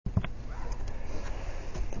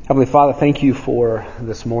Heavenly Father, thank you for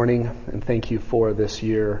this morning, and thank you for this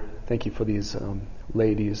year. Thank you for these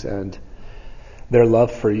ladies and their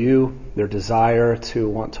love for you, their desire to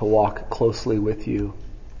want to walk closely with you.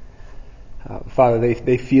 Father,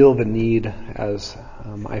 they feel the need, as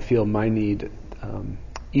I feel my need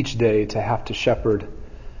each day, to have to shepherd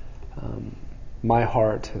my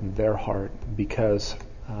heart and their heart, because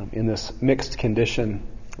in this mixed condition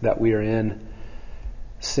that we are in,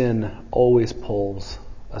 sin always pulls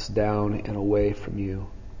us down and away from you.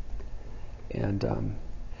 And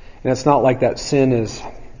it's not like that sin is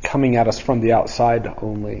coming at us from the outside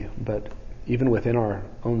only, but even within our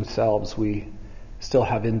own selves, we still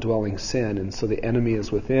have indwelling sin. And so the enemy is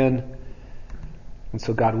within. And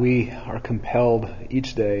so, God, we are compelled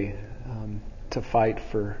each day to fight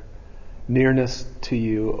for nearness to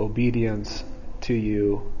you, obedience to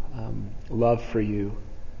you, love for you,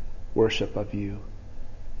 worship of you.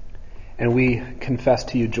 And we confess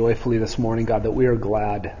to you joyfully this morning, God, that we are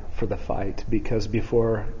glad for the fight, because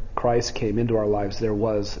before Christ came into our lives, there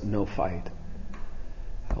was no fight.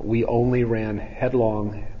 We only ran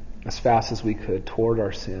headlong as fast as we could toward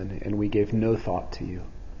our sin, and we gave no thought to you.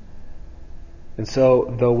 And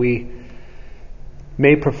so, though we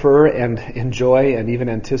may prefer and enjoy and even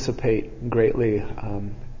anticipate greatly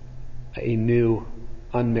a new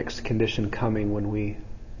unmixed condition coming when we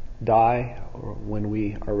die or when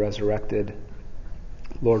we are resurrected,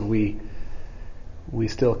 Lord, we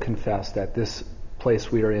still confess that this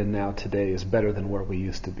place we are in now today is better than where we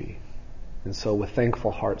used to be. And so with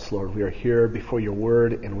thankful hearts, Lord, we are here before your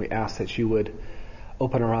word, and we ask that you would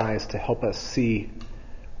open our eyes to help us see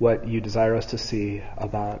what you desire us to see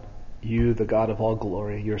about you, the God of all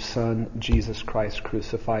glory, your Son, Jesus Christ,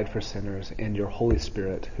 crucified for sinners, and your Holy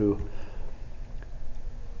Spirit, who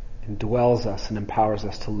indwells us and empowers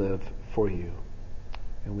us to live for you.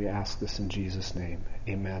 And we ask this in Jesus' name.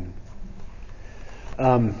 Amen.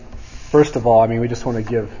 First of all, we just want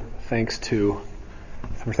to give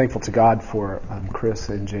we're thankful to God for Chris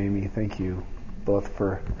and Jamie. Thank you both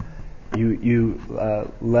for, you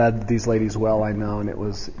led these ladies well, I know,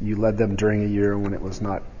 and you led them during a year when it was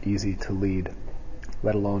not easy to lead,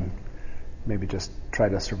 let alone maybe just try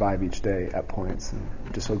to survive each day at points. And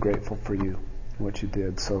I'm just so grateful for you and what you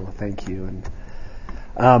did, so thank you.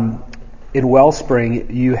 And in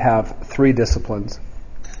Wellspring, you have 3 disciplines.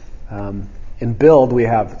 In Build, we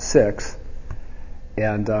have 6,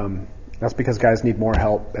 and that's because guys need more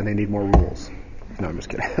help and they need more rules. No, I'm just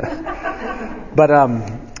kidding. But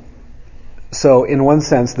so in one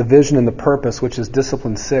sense, the vision and the purpose, which is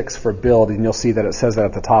discipline 6 for Build, and you'll see that it says that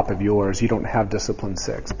at the top of yours, you don't have discipline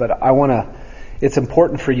 6. But it's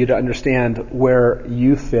important for you to understand where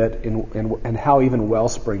you fit and how even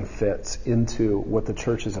Wellspring fits into what the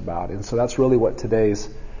church is about. And so that's really what today's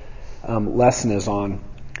lesson is on,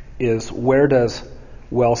 is where does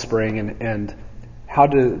Wellspring and how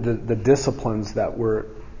do the disciplines that we're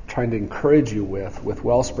trying to encourage you with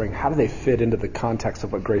Wellspring, how do they fit into the context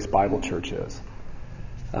of what Grace Bible Church is?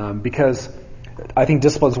 Because I think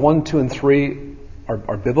disciplines 1, 2, and 3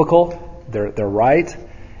 are biblical, they're right,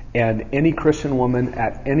 and any Christian woman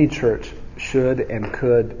at any church should and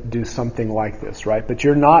could do something like this, right? But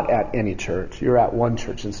you're not at any church. You're at one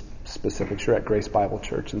church in specific. You're at Grace Bible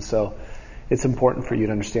Church. And so it's important for you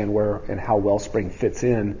to understand where and how Wellspring fits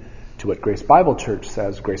in to what Grace Bible Church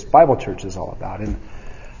says Grace Bible Church is all about.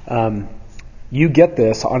 And you get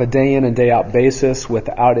this on a day in and day out basis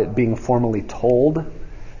without it being formally told.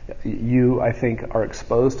 You, I think, are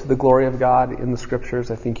exposed to the glory of God in the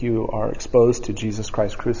Scriptures. I think you are exposed to Jesus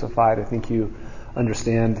Christ crucified. I think you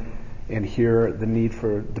understand and hear the need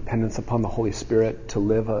for dependence upon the Holy Spirit to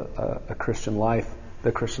live a Christian life,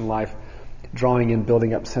 the Christian life, drawing in,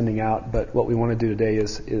 building up, sending out. But what we want to do today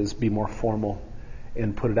is be more formal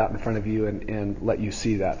and put it out in front of you and let you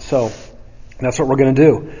see that. So that's what we're going to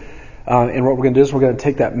do. And what we're going to do is we're going to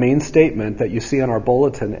take that main statement that you see on our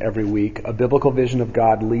bulletin every week, a biblical vision of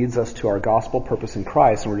God leads us to our gospel purpose in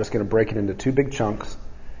Christ, and we're just going to break it into 2 big chunks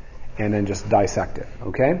and then just dissect it,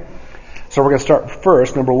 okay? So we're going to start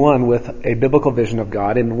first, number 1, with a biblical vision of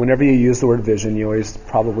God. And whenever you use the word vision, you always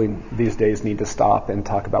probably these days need to stop and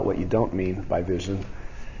talk about what you don't mean by vision.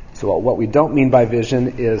 So what we don't mean by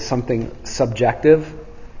vision is something subjective,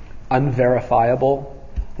 unverifiable,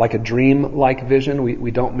 like a dream-like vision. We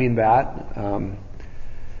don't mean that.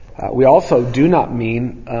 We also do not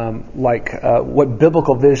mean what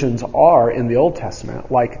biblical visions are in the Old Testament,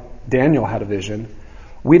 like Daniel had a vision.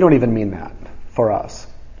 We don't even mean that for us,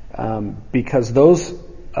 because those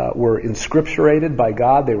were inscripturated by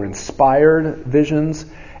God. They were inspired visions,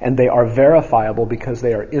 and they are verifiable because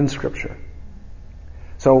they are in Scripture.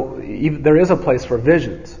 So there is a place for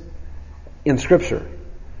visions in Scripture.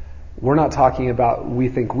 We're not talking about we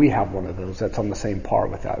think we have one of those. That's on the same par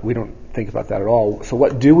with that. We don't think about that at all. So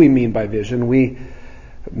what do we mean by vision? We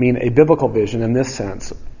mean a biblical vision in this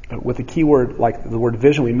sense. With a key word like the word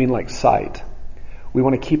vision, we mean like sight. We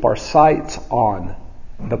want to keep our sights on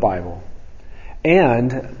the Bible.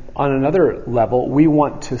 And on another level, we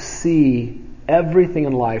want to see everything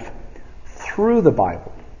in life through the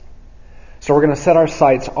Bible. So we're going to set our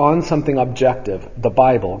sights on something objective, the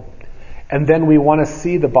Bible. And then we want to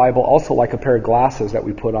see the Bible also like a pair of glasses that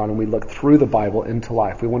we put on and we look through the Bible into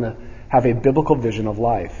life. We want to have a biblical vision of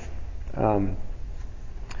life.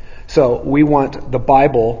 So we want the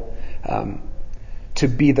Bible to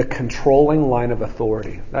be the controlling line of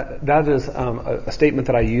authority. That is a statement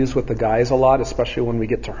that I use with the guys a lot, especially when we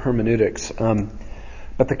get to hermeneutics.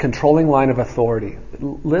 But the controlling line of authority.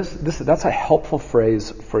 That's a helpful phrase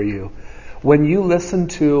for you. When you listen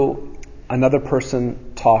to another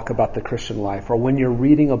person talk about the Christian life, or when you're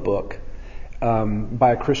reading a book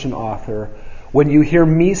by a Christian author, when you hear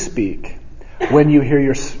me speak, when you hear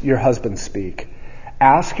your husband speak,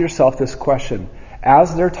 ask yourself this question.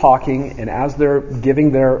 As they're talking and as they're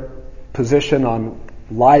giving their position on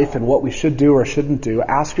life and what we should do or shouldn't do,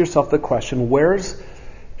 ask yourself the question, where's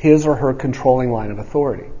his or her controlling line of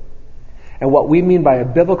authority? And what we mean by a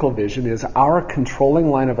biblical vision is our controlling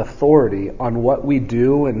line of authority on what we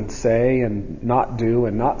do and say and not do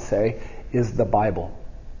and not say is the Bible.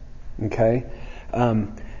 Okay?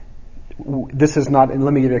 This is not, and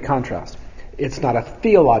let me give you a contrast. It's not a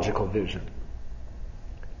theological vision.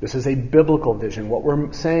 This is a biblical vision. What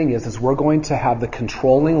we're saying is we're going to have the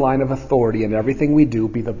controlling line of authority in everything we do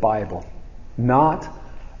be the Bible, not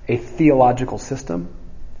a theological system.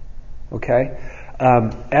 Okay?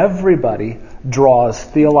 Everybody draws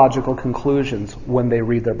theological conclusions when they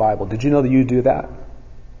read their Bible. Did you know that you do that?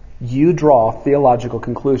 You draw theological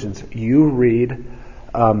conclusions. You read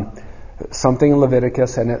something in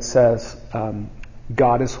Leviticus and it says,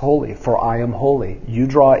 God is holy, for I am holy. You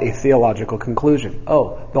draw a theological conclusion.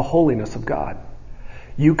 Oh, the holiness of God.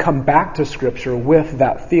 You come back to Scripture with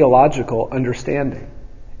that theological understanding.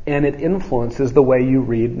 And it influences the way you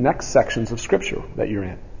read next sections of Scripture that you're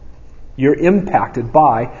in. You're impacted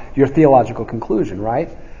by your theological conclusion, right?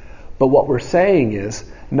 But what we're saying is,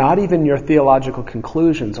 not even your theological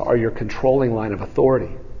conclusions are your controlling line of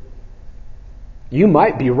authority. You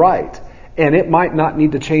might be right, and it might not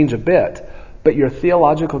need to change a bit, but your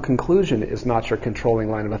theological conclusion is not your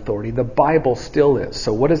controlling line of authority. The Bible still is.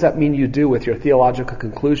 So what does that mean you do with your theological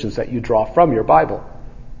conclusions that you draw from your Bible?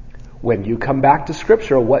 When you come back to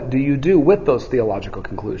Scripture, what do you do with those theological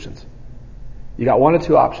conclusions? You got one of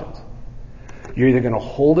two options. You're either going to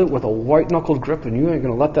hold it with a white-knuckled grip and you ain't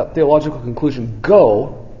going to let that theological conclusion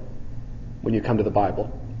go when you come to the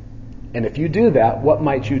Bible. And if you do that, what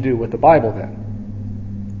might you do with the Bible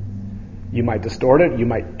then? You might distort it, you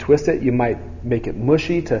might twist it, you might make it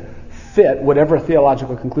mushy to fit whatever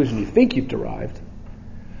theological conclusion you think you've derived.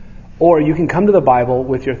 Or you can come to the Bible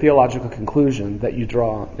with your theological conclusion that you've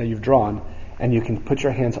drawn, and you can put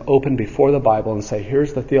your hands open before the Bible and say,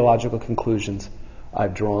 here's the theological conclusions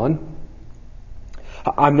I've drawn.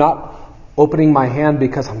 I'm not opening my hand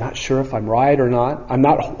because I'm not sure if I'm right or not. I'm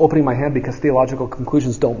not opening my hand because theological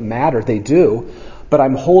conclusions don't matter. They do. But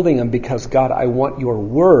I'm holding them because, God, I want your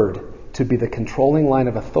word to be the controlling line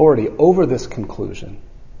of authority over this conclusion.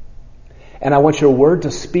 And I want your word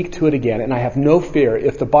to speak to it again. And I have no fear.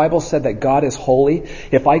 If the Bible said that God is holy,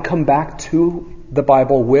 if I come back to the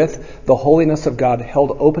Bible with the holiness of God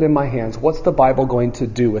held open in my hands, what's the Bible going to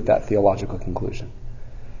do with that theological conclusion?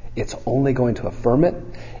 It's only going to affirm it.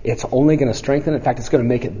 It's only going to strengthen it. In fact, it's going to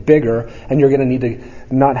make it bigger. And you're going to need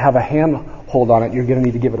to not have a hand hold on it. You're going to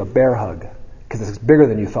need to give it a bear hug because it's bigger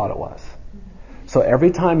than you thought it was. So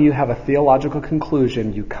every time you have a theological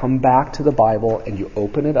conclusion, you come back to the Bible and you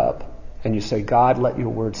open it up and you say, God, let your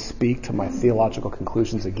word speak to my theological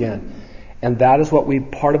conclusions again. And that is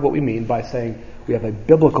part of what we mean by saying we have a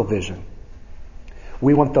biblical vision.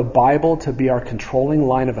 We want the Bible to be our controlling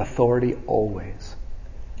line of authority always.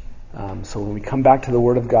 So when we come back to the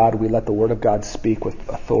Word of God, we let the Word of God speak with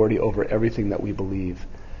authority over everything that we believe.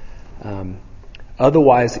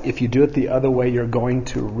 Otherwise, if you do it the other way, you're going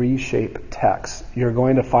to reshape text. You're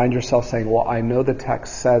going to find yourself saying, well, I know the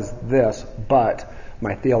text says this, but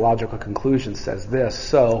my theological conclusion says this,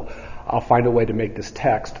 so I'll find a way to make this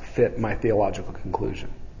text fit my theological conclusion.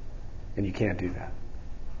 And you can't do that.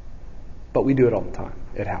 But we do it all the time.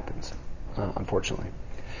 It happens, unfortunately.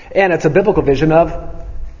 And it's a biblical vision of,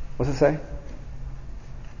 what's it say?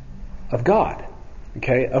 Of God.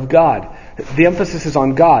 Okay, of God. The emphasis is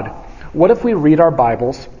on God. What if we read our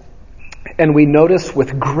Bibles and we notice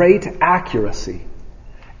with great accuracy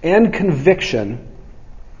and conviction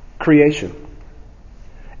creation?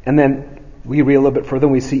 And then we read a little bit further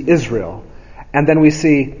and we see Israel. And then we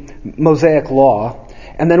see Mosaic law.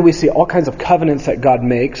 And then we see all kinds of covenants that God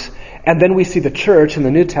makes. And then we see the church in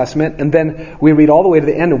the New Testament. And then we read all the way to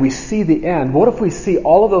the end and we see the end. What if we see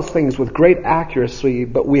all of those things with great accuracy,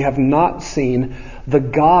 but we have not seen the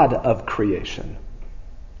God of creation,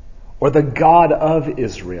 or the God of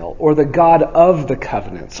Israel, or the God of the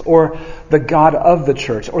covenants, or the God of the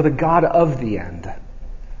church, or the God of the end?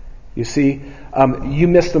 You see, you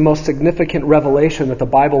missed the most significant revelation that the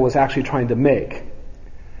Bible was actually trying to make.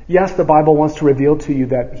 Yes, the Bible wants to reveal to you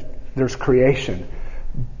that there's creation,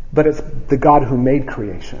 but it's the God who made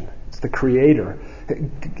creation. It's the Creator.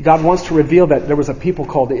 God wants to reveal that there was a people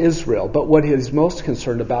called Israel, but what He is most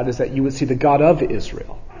concerned about is that you would see the God of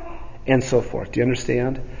Israel, and so forth. Do you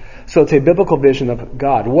understand? So it's a biblical vision of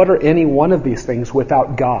God. What are any one of these things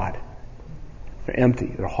without God? They're empty.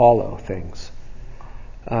 They're hollow things.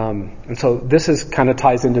 And so this is kind of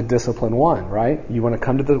ties into discipline 1, right? You want to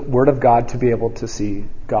come to the Word of God to be able to see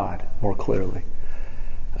God more clearly.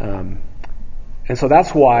 And so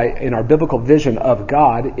that's why in our biblical vision of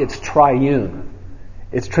God, it's triune.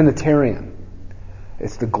 It's Trinitarian.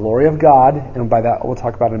 It's the glory of God, and by that we'll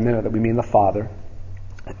talk about in a minute that we mean the Father,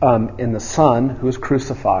 in the Son who is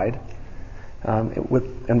crucified,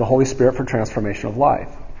 and the Holy Spirit for transformation of life.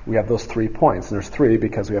 We have those 3 points, and there's 3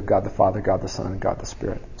 because we have God the Father, God the Son, and God the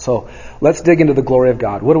Spirit. So let's dig into the glory of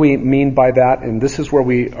God. What do we mean by that? And this is where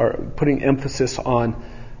we are putting emphasis on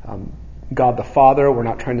God the Father. We're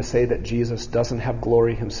not trying to say that Jesus doesn't have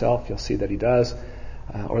glory himself. You'll see that he does.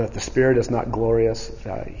 Or that the Spirit is not glorious.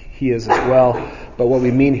 He is as well. But what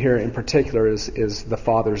we mean here in particular is the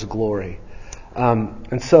Father's glory.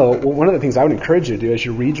 And so one of the things I would encourage you to do as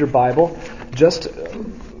you read your Bible, just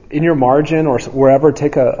in your margin or wherever,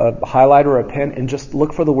 take a highlighter or a pen and just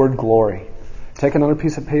look for the word glory. Take another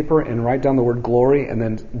piece of paper and write down the word glory and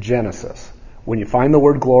then Genesis. When you find the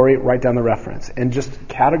word glory, write down the reference and just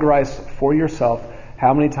categorize for yourself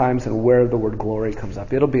how many times and where the word glory comes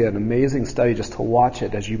up. It'll be an amazing study just to watch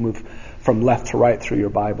it as you move from left to right through your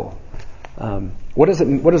Bible. What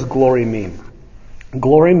does glory mean?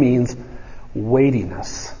 Glory means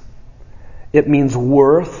weightiness. It means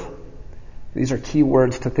worth. These are key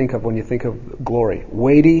words to think of when you think of glory.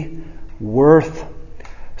 Weighty, worth,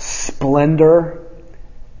 splendor,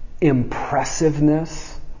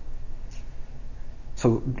 impressiveness.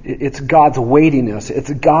 So it's God's weightiness,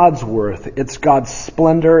 it's God's worth, it's God's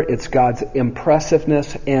splendor, it's God's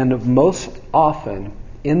impressiveness, and most often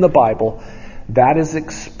in the Bible, that is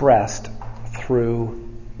expressed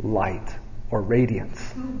through light or radiance.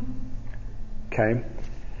 Okay?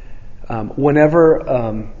 Whenever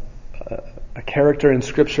a character in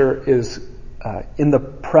Scripture is in the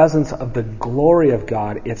presence of the glory of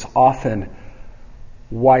God, it's often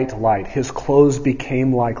white light. His clothes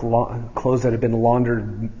became like clothes that had been laundered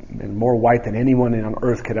and more white than anyone on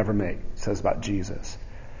earth could ever make, it says about Jesus.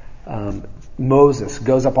 Moses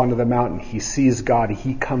goes up onto the mountain. He sees God.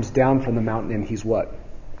 He comes down from the mountain and he's what?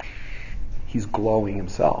 He's glowing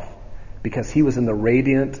himself because he was in the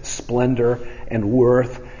radiant splendor and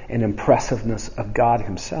worth and impressiveness of God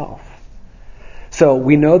himself. So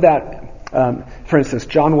we know that, for instance,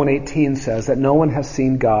 John 1:18 says that no one has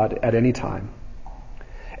seen God at any time.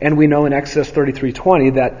 And we know in Exodus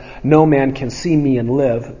 33:20 that no man can see me and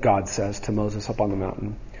live, God says to Moses up on the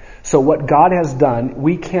mountain. So what God has done,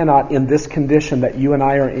 we cannot, in this condition that you and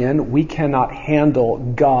I are in, we cannot handle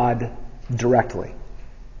God directly.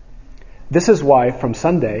 This is why from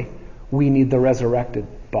Sunday we need the resurrected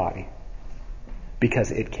body.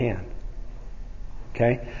 Because it can.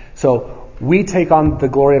 Okay? So we take on the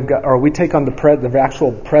glory of God, or we take on the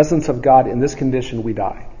actual presence of God in this condition, we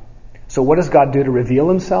die. So what does God do to reveal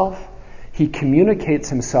himself? He communicates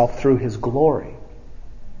himself through his glory.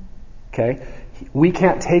 Okay? We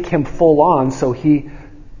can't take him full on, so he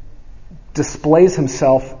displays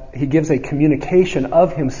himself, he gives a communication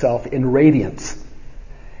of himself in radiance.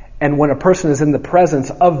 And when a person is in the presence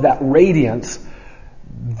of that radiance,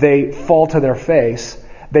 they fall to their face.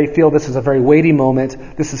 They feel this is a very weighty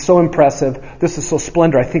moment. This is so impressive. This is so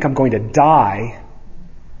splendor. I think I'm going to die.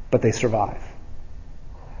 But they survive.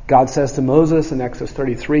 God says to Moses in Exodus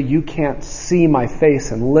 33, you can't see my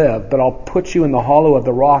face and live, but I'll put you in the hollow of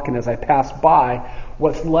the rock, and as I pass by,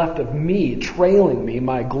 what's left of me, trailing me,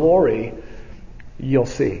 my glory, you'll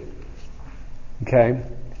see. Okay?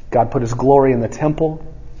 God put his glory in the temple,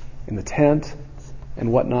 in the tent,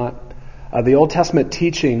 and whatnot. The Old Testament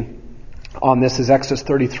teaching on this is Exodus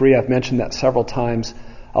 33. I've mentioned that several times.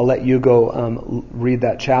 I'll let you go read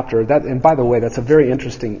that chapter. And by the way, that's a very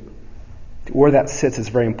interesting, where that sits is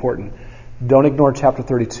very important. Don't ignore chapter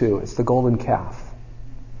 32. It's the golden calf.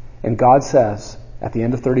 And God says, at the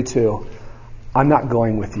end of 32, I'm not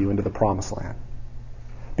going with you into the promised land,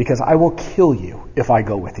 because I will kill you if I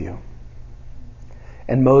go with you.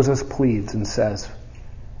 And Moses pleads and says,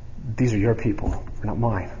 these are your people, they're not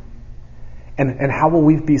mine. And how will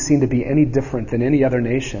we be seen to be any different than any other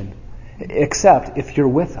nation, except if you're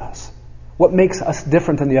with us? What makes us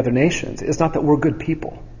different than the other nations is not that we're good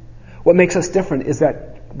people. What makes us different is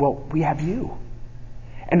that, well, we have you.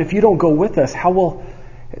 And if you don't go with us,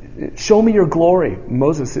 show me your glory.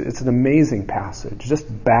 Moses, it's an amazing passage.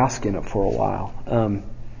 Just bask in it for a while.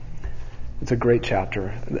 It's a great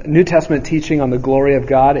chapter. New Testament teaching on the glory of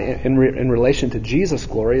God in relation to Jesus'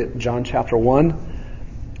 glory. John chapter 1.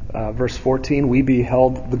 Verse 14, we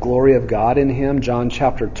beheld the glory of God in him. John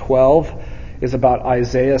chapter 12 is about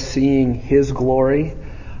Isaiah seeing his glory.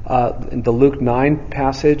 The Luke 9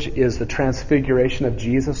 passage is the transfiguration of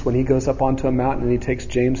Jesus when he goes up onto a mountain and he takes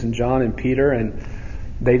James and John and Peter, and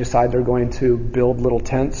they decide they're going to build little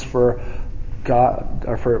tents for God,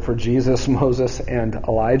 or for Jesus, Moses, and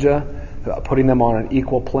Elijah, putting them on an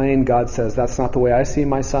equal plane. God says, that's not the way I see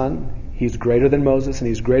my son. He's greater than Moses and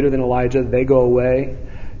he's greater than Elijah. They go away.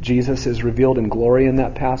 Jesus is revealed in glory in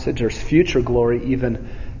that passage. There's future glory even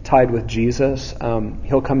tied with Jesus.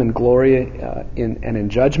 He'll come in glory and in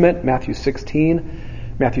judgment. Matthew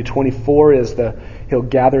 16. Matthew 24 is he'll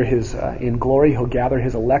gather in glory, he'll gather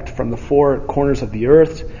his elect from the four corners of the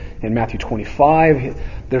earth. In Matthew 25,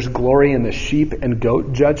 there's glory in the sheep and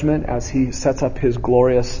goat judgment as he sets up his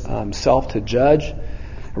glorious self to judge.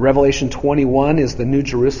 Revelation 21 is the New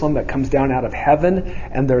Jerusalem that comes down out of heaven,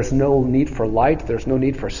 and there's no need for light, there's no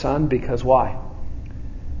need for sun, because why?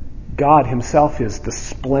 God himself is the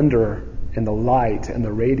splendor and the light and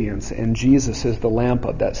the radiance, and Jesus is the lamp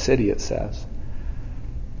of that city, it says.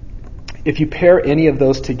 If you pair any of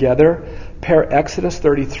those together, pair Exodus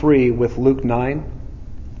 33 with Luke 9.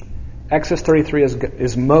 Exodus 33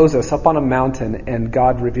 is Moses up on a mountain and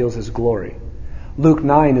God reveals his glory. Luke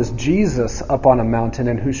 9 is Jesus up on a mountain,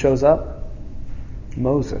 and who shows up?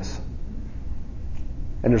 Moses.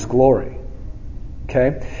 And there's glory.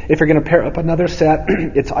 Okay? If you're going to pair up another set,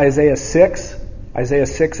 it's Isaiah 6. Isaiah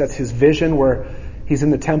 6, that's his vision where he's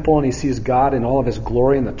in the temple and he sees God in all of his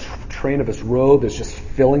glory, and the train of his robe is just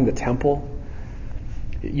filling the temple.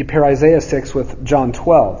 You pair Isaiah 6 with John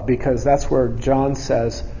 12, because that's where John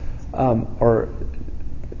says, or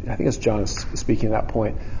I think it's John speaking at that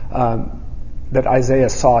point, that Isaiah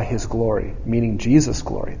saw his glory, meaning Jesus'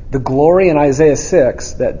 glory. The glory in Isaiah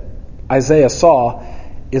 6 that Isaiah saw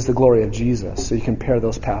is the glory of Jesus. So you can pair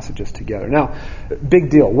those passages together. Now, big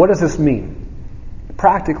deal. What does this mean?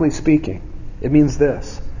 Practically speaking, it means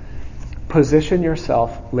this. Position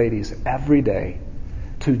yourself, ladies, every day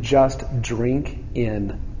to just drink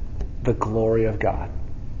in the glory of God.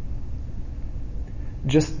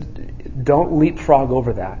 Just don't leapfrog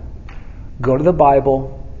over that. Go to the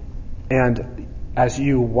Bible, and as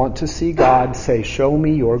you want to see God, say, show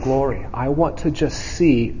me your glory. I want to just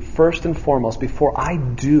see, first and foremost, before I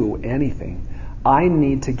do anything, I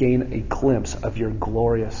need to gain a glimpse of your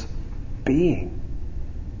glorious being.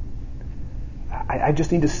 I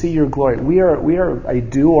just need to see your glory. We are a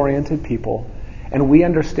do-oriented people, and we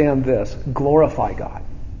understand this. Glorify God.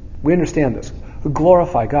 We understand this.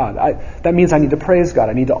 Glorify God. That means I need to praise God.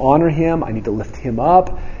 I need to honor him. I need to lift him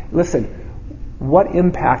up. Listen, what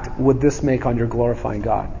impact would this make on your glorifying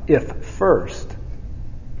God if first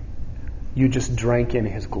you just drank in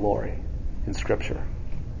his glory in Scripture?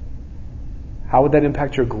 How would that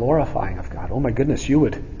impact your glorifying of God? Oh my goodness, you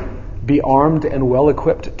would be armed and well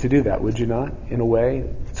equipped to do that, would you not? In a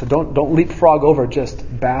way. So don't leapfrog over just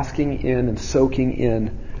basking in and soaking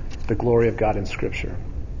in the glory of God in Scripture.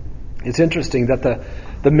 It's interesting that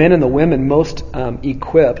the men and the women most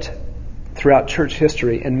equipped throughout church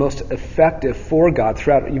history and most effective for God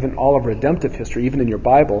throughout even all of redemptive history, even in your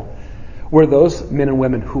Bible, were those men and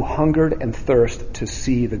women who hungered and thirst to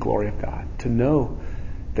see the glory of God, to know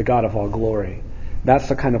the God of all glory. That's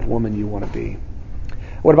the kind of woman you want to be.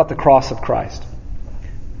 What about the cross of Christ?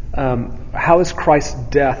 How is Christ's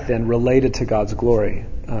death then related to God's glory?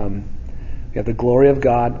 We have the glory of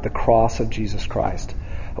God, the cross of Jesus Christ.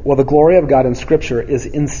 Well, the glory of God in Scripture is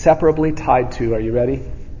inseparably tied to, are you ready?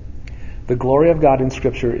 The glory of God in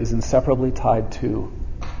Scripture is inseparably tied to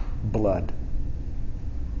blood.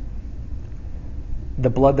 The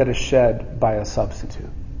blood that is shed by a substitute.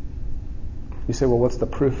 You say, well, what's the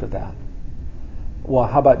proof of that? Well,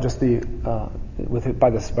 how about just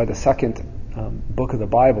by the second book of the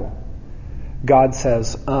Bible? God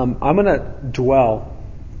says, I'm going to dwell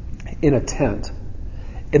in a tent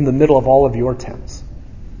in the middle of all of your tents.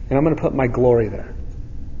 And I'm going to put my glory there.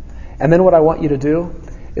 And then what I want you to do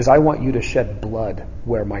is I want you to shed blood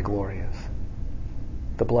where my glory is.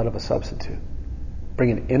 The blood of a substitute.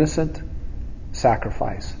 Bring an innocent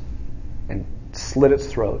sacrifice and slit its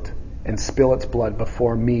throat and spill its blood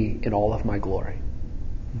before me in all of my glory.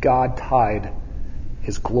 God tied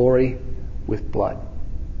his glory with blood.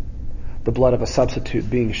 The blood of a substitute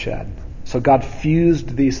being shed. So God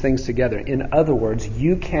fused these things together. In other words,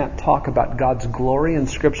 you can't talk about God's glory in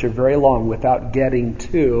Scripture very long without getting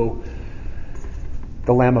to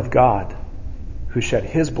the Lamb of God who shed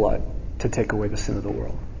his blood to take away the sin of the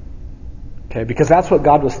world. Okay, because that's what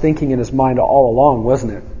God was thinking in his mind all along,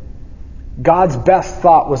 wasn't it? God's best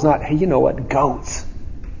thought was not, hey, you know what, goats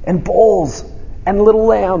and bulls and little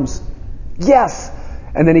lambs. Yes.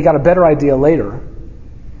 And then he got a better idea later.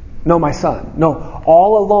 No, my son. No,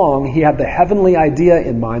 all along he had the heavenly idea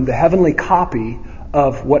in mind, the heavenly copy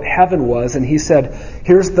of what heaven was, and he said,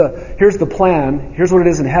 here's the plan, here's what it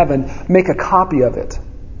is in heaven, make a copy of it,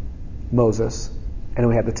 Moses. And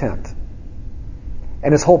we had the tent.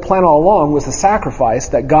 And his whole plan all along was the sacrifice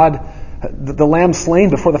that God, the lamb slain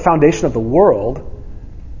before the foundation of the world.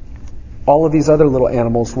 All of these other little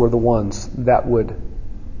animals were the ones that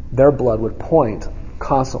their blood would point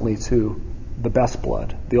constantly to the best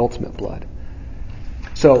blood, the ultimate blood.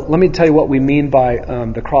 So let me tell you what we mean by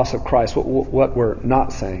the cross of Christ, what we're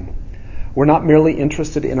not saying. We're not merely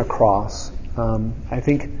interested in a cross. I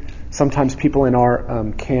think sometimes people in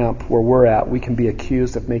our camp where we're at, we can be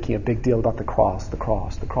accused of making a big deal about the cross, the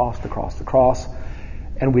cross, the cross, the cross, the cross.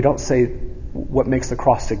 And we don't say what makes the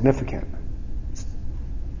cross significant. It's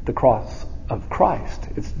the cross of Christ.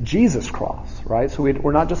 It's Jesus' cross, right? So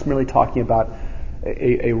we're not just merely talking about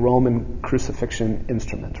a Roman crucifixion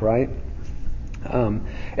instrument, right?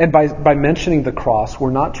 And by mentioning the cross,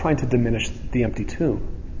 we're not trying to diminish the empty tomb.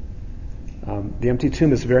 The empty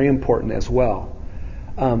tomb is very important as well.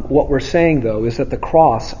 What we're saying, though, is that the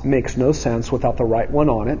cross makes no sense without the right one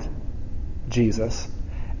on it, Jesus,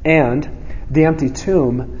 and the empty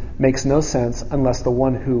tomb makes no sense unless the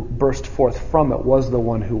one who burst forth from it was the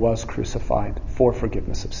one who was crucified for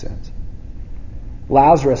forgiveness of sins.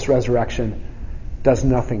 Lazarus' resurrection does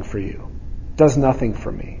nothing for you, does nothing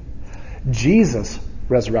for me. Jesus'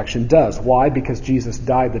 resurrection does. Why? Because Jesus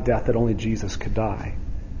died the death that only Jesus could die.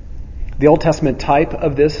 The Old Testament type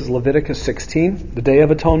of this is Leviticus 16, the Day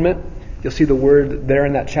of Atonement. You'll see the word there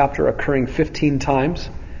in that chapter occurring 15 times.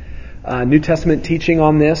 New Testament teaching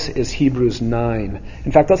on this is Hebrews 9.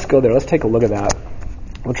 In fact, let's go there. Let's take a look at that.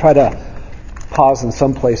 We'll try to pause in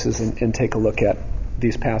some places and take a look at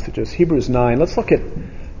these passages. Hebrews 9. Let's look at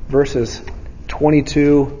verses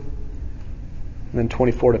 22 and then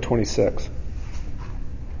 24 to 26.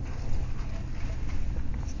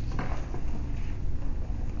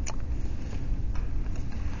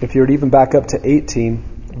 If you were to even back up to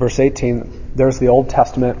 18, verse 18, there's the Old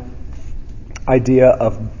Testament idea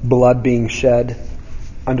of blood being shed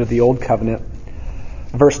under the Old Covenant.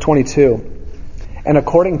 Verse 22, and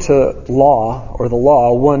according to law, or the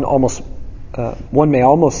law, one may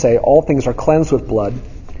almost say all things are cleansed with blood,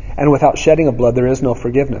 and without shedding of blood there is no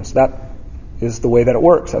forgiveness. That is the way that it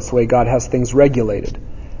works. That's the way God has things regulated.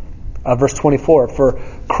 Verse 24, for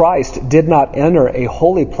Christ did not enter a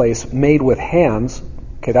holy place made with hands.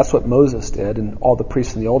 Okay, that's what Moses did and all the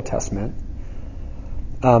priests in the Old Testament.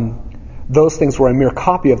 Those things were a mere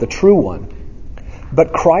copy of the true one.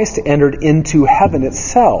 But Christ entered into heaven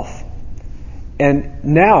itself. And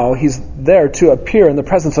now he's there to appear in the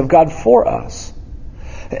presence of God for us.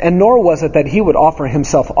 And nor was it that he would offer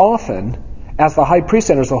himself often, as the high priest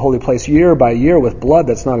enters the holy place year by year with blood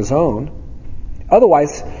that's not his own.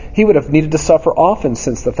 Otherwise, he would have needed to suffer often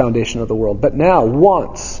since the foundation of the world. But now,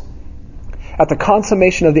 once, at the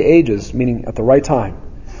consummation of the ages, meaning at the right time,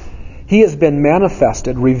 he has been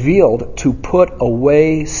manifested, revealed to put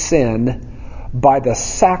away sin by the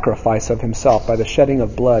sacrifice of himself, by the shedding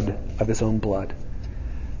of blood, of his own blood.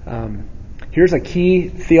 Here's a key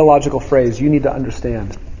theological phrase you need to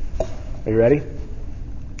understand. Are you ready?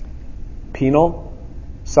 Penal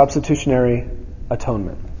substitutionary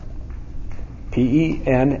atonement.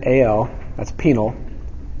 Penal, that's penal.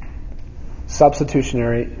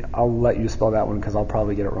 Substitutionary, I'll let you spell that one because I'll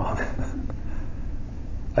probably get it wrong.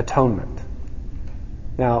 Atonement.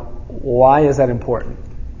 Now, why is that important?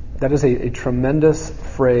 That is a tremendous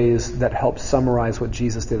phrase that helps summarize what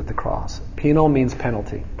Jesus did at the cross. Penal means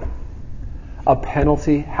penalty. A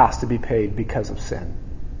penalty has to be paid because of sin.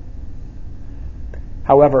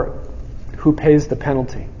 However, who pays the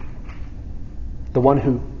penalty? The one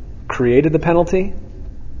who created the penalty?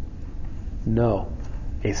 No.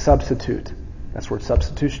 A substitute. That's the word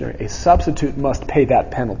substitutionary. A substitute must pay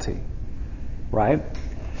that penalty. Right?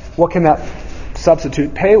 What can that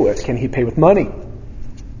substitute pay with? Can he pay with money?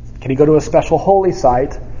 Can he go to a special holy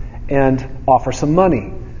site and offer some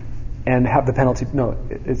money and have the penalty? No,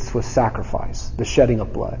 it's with sacrifice, the shedding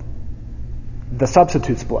of blood. The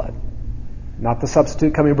substitute's blood. Not the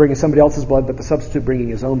substitute coming and bringing somebody else's blood, but the substitute bringing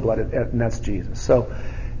his own blood, and that's Jesus. So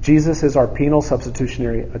Jesus is our penal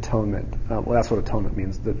substitutionary atonement. Well, that's what atonement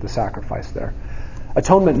means, the sacrifice there.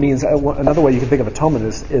 Atonement means, another way you can think of atonement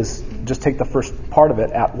is just take the first part of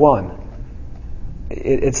it, at one.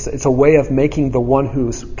 It's a way of making the one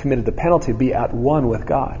who's committed the penalty be at one with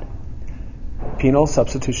God. Penal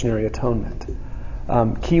substitutionary atonement.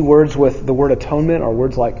 Key words with the word atonement are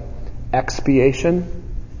words like expiation.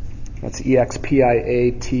 That's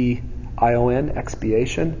E-X-P-I-A-T-I-O-N,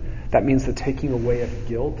 expiation. That means the taking away of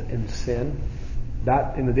guilt and sin.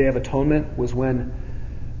 That, in the Day of Atonement, was when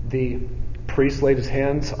the priest laid his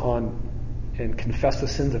hands on and confessed the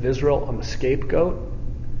sins of Israel on the scapegoat,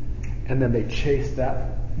 and then they chased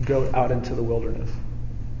that goat out into the wilderness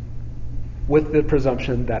with the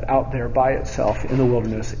presumption that out there by itself in the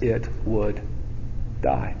wilderness it would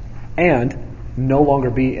die and no longer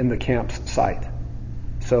be in the camp's sight.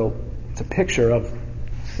 So it's a picture of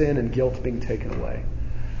sin and guilt being taken away.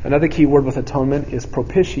 Another key word with atonement is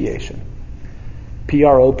propitiation.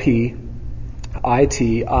 P-R-O-P-I-T-I-A-T-I-O-N,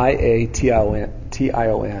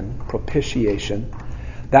 propitiation.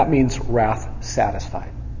 That means wrath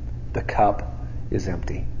satisfied. The cup is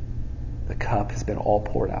empty. The cup has been all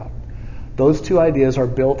poured out. Those two ideas are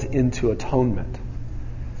built into atonement.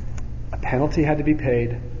 A penalty had to be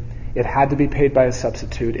paid. It had to be paid by a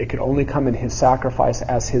substitute. It could only come in his sacrifice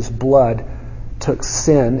as his blood took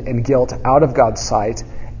sin and guilt out of God's sight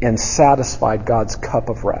and satisfied God's cup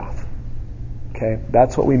of wrath. Okay?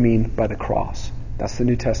 That's what we mean by the cross. That's the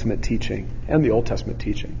New Testament teaching and the Old Testament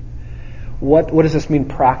teaching. What does this mean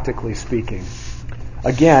practically speaking?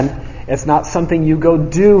 Again, it's not something you go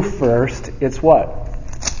do first. It's what?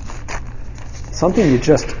 Something you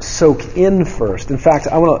just soak in first. In fact,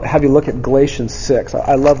 I want to have you look at Galatians 6.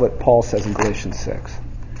 I love what Paul says in Galatians 6.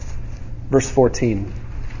 Verse 14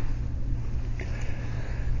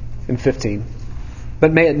 and 15.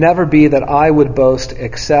 But may it never be that I would boast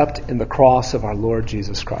except in the cross of our Lord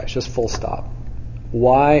Jesus Christ. Just full stop.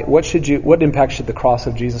 Why? What impact should the cross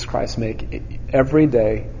of Jesus Christ make? Every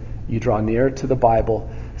day you draw near to the Bible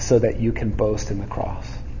so that you can boast in the cross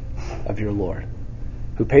of your Lord,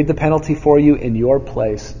 who paid the penalty for you in your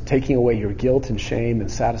place, taking away your guilt and shame and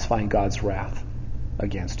satisfying God's wrath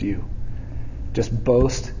against you. Just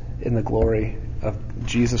boast in the glory of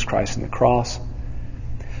Jesus Christ and the cross,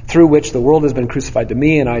 through which the world has been crucified to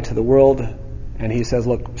me and I to the world. And he says,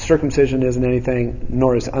 look, circumcision isn't anything,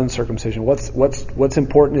 nor is uncircumcision. What's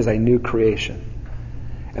important is a new creation.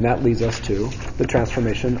 And that leads us to the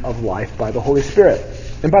transformation of life by the Holy Spirit.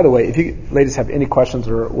 And by the way, if you ladies have any questions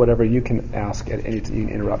or whatever, you can ask at any time. You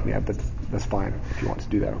can interrupt me. That's fine if you want to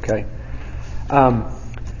do that, okay?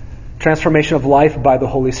 Transformation of life by the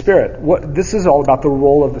Holy Spirit. This is all about the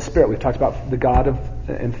role of the Spirit. We've talked about the God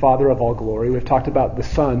and Father of all glory. We've talked about the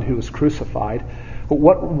Son who was crucified.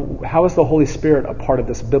 But how is the Holy Spirit a part of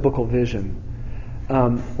this biblical vision?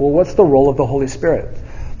 What's the role of the Holy Spirit?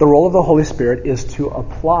 The role of the Holy Spirit is to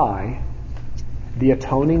apply the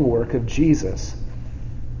atoning work of Jesus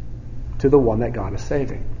to the one that God is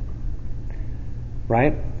saving.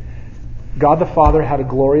 Right? God the Father had a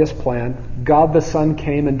glorious plan. God the Son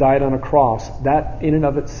came and died on a cross. That in and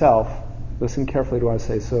of itself, listen carefully to what I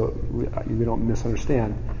say so we don't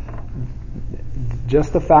misunderstand.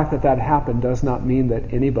 Just the fact that happened does not mean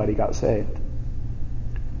that anybody got saved.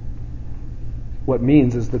 What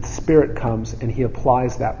means is that the Spirit comes and He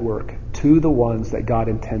applies that work to the ones that God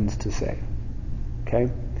intends to save. Okay?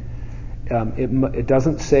 It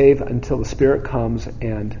doesn't save until the Spirit comes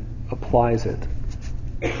and applies it.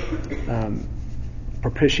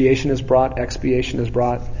 Propitiation is brought, expiation is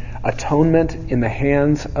brought. Atonement in the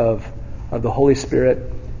hands of the Holy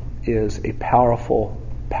Spirit is a powerful,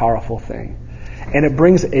 powerful thing. And it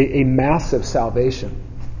brings a massive salvation.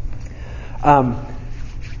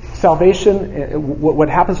 Salvation, what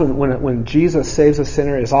happens when Jesus saves a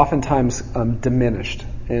sinner is oftentimes diminished.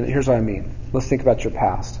 And here's what I mean. Let's think about your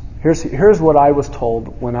past. Here's what I was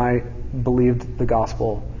told when I believed the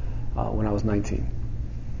gospel when I was 19.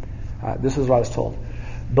 This is what I was told.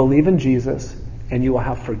 Believe in Jesus and you will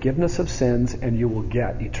have forgiveness of sins and you will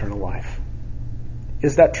get eternal life.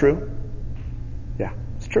 Is that true? Yeah,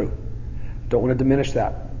 it's true. Don't want to diminish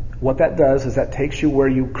that. What that does is that takes you where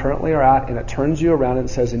you currently are at, and it turns you around and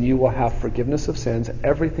says, and you will have forgiveness of sins.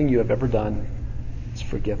 Everything you have ever done is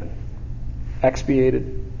forgiven.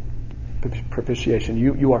 Expiated, propitiation.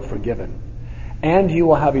 You are forgiven. And you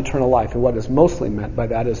will have eternal life. And what is mostly meant by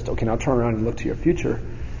that is, okay, now turn around and look to your future.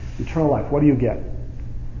 Eternal life. What do you get?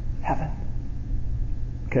 Heaven.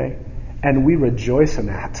 Okay? And we rejoice in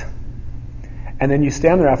that. And then you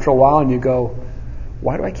stand there after a while and you go,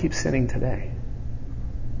 why do I keep sinning today?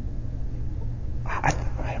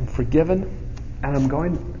 I am forgiven and I'm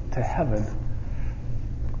going to heaven.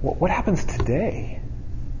 What happens today?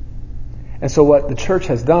 And so what the church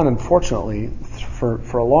has done, unfortunately,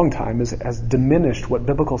 for a long time, has diminished what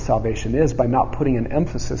biblical salvation is by not putting an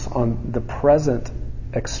emphasis on the present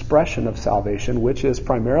expression of salvation, which is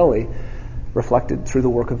primarily reflected through the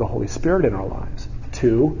work of the Holy Spirit in our lives,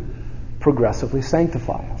 to progressively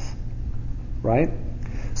sanctify us. Right?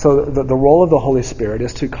 So the role of the Holy Spirit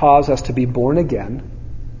is to cause us to be born again,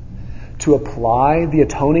 to apply the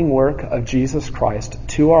atoning work of Jesus Christ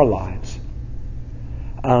to our lives,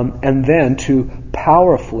 and then to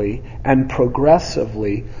powerfully and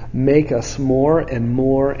progressively make us more and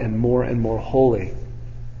more and more and more holy.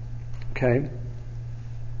 Okay?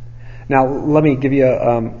 Now, let me give you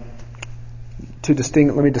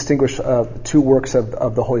let me distinguish two works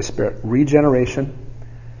of the Holy Spirit: regeneration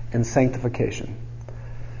and sanctification.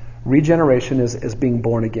 Regeneration is being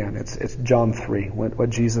born again. It's John 3,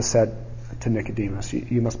 what Jesus said to Nicodemus: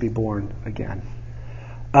 you must be born again.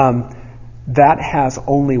 That has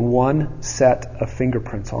only one set of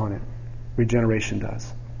fingerprints on it. Regeneration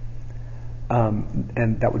does.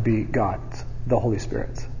 And that would be God's, the Holy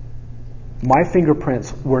Spirit's. My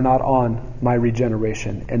fingerprints were not on my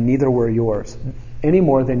regeneration, and neither were yours, any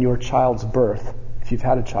more than your child's birth, if you've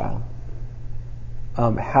had a child,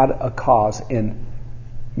 had a cause in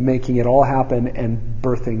making it all happen and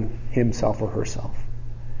birthing himself or herself.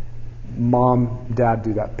 Mom, dad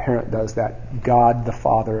do that. Parent does that. God, the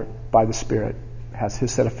Father, by the Spirit, has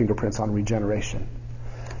his set of fingerprints on regeneration.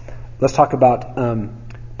 Let's talk about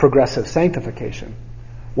progressive sanctification.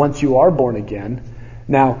 Once you are born again,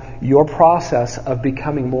 now your process of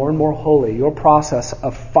becoming more and more holy, your process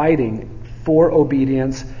of fighting for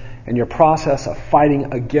obedience, and your process of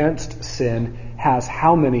fighting against sin has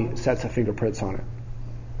how many sets of fingerprints on it?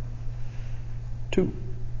 2.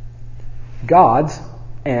 God's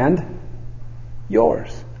and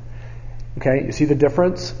yours. Okay, you see the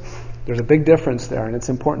difference? There's a big difference there, and it's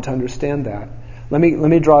important to understand that. Let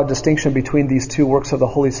me draw a distinction between these two works of the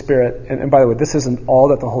Holy Spirit. And by the way, this isn't all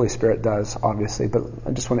that the Holy Spirit does, obviously, but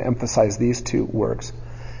I just want to emphasize these two works.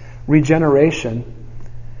 Regeneration,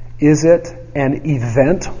 is it an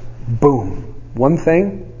event, boom, one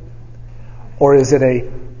thing? Or is it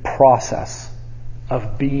a process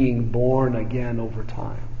of being born again over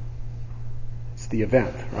time? It's the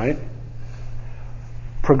event, right?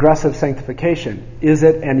 Progressive sanctification, is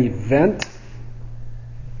it an event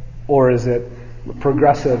or is it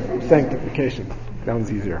progressive sanctification? That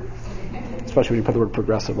one's easier, especially when you put the word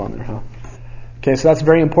progressive on there, huh? Okay, so that's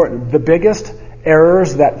very important. The biggest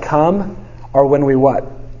errors that come are when we what?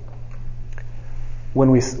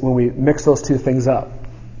 When we mix those two things up.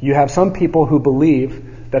 You have some people who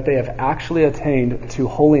believe that they have actually attained to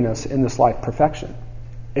holiness in this life, perfection.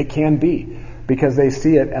 It can be, because they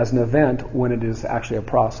see it as an event when it is actually a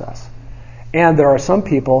process. And there are some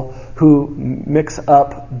people who mix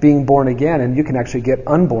up being born again, and you can actually get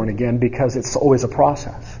unborn again because it's always a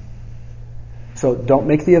process. So don't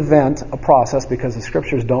make the event a process, because the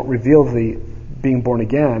scriptures don't reveal the being born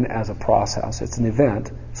again as a process. It's an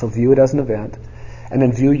event, so view it as an event, and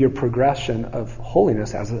then view your progression of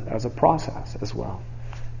holiness as a process as well.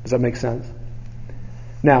 Does that make sense?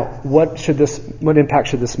 Now, what impact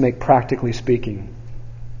should this make practically speaking?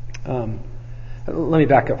 Let me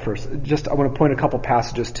back up first. I want to point a couple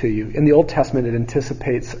passages to you. In the Old Testament, it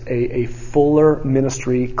anticipates a fuller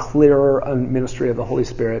ministry, clearer ministry of the Holy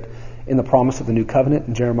Spirit in the promise of the New Covenant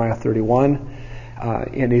in Jeremiah 31.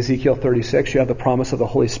 In Ezekiel 36, you have the promise of the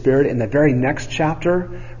Holy Spirit. In the very next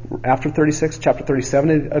chapter, after 36, chapter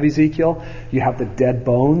 37 of Ezekiel, you have the dead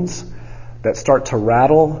bones that start to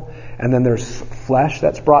rattle, and then there's flesh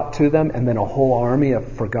that's brought to them, and then a whole army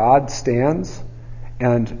for God stands.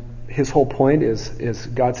 And his whole point is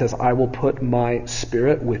God says, I will put my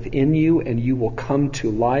spirit within you, and you will come to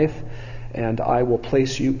life, and I will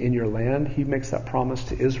place you in your land. He makes that promise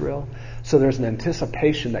to Israel. So there's an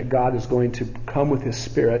anticipation that God is going to come with his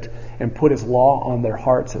spirit and put his law on their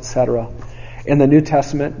hearts, etc. In the New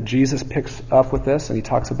Testament, Jesus picks up with this, and he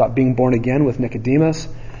talks about being born again with Nicodemus.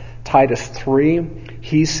 Titus 3,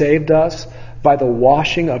 he saved us by the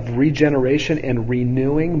washing of regeneration and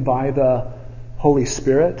renewing by the Holy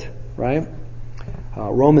Spirit, right?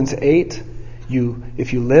 Romans 8,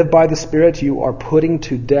 if you live by the Spirit, you are putting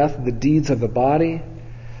to death the deeds of the body.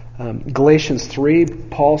 Galatians 3,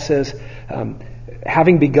 Paul says,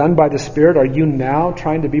 having begun by the Spirit, are you now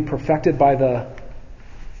trying to be perfected by the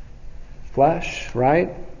flesh,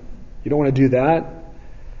 right? You don't want to do that.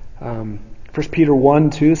 1 Peter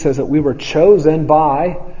 1:2 says that we were chosen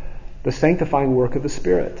by the sanctifying work of the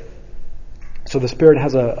Spirit. So the Spirit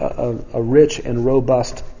has a rich and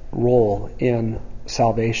robust role in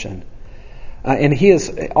salvation. And He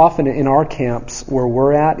is often in our camps where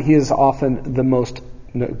we're at, He is often the most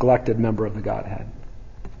neglected member of the Godhead.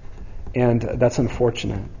 And that's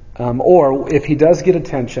unfortunate. Or if He does get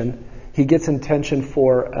attention, He gets attention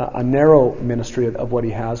for a narrow ministry of what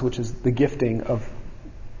He has, which is the gifting of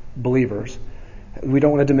believers. We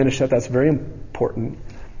don't want to diminish that. That's very important.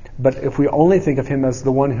 But if we only think of Him as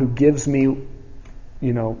the one who gives me,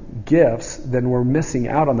 gifts, then we're missing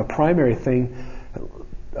out on the primary thing,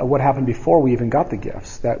 what happened before we even got the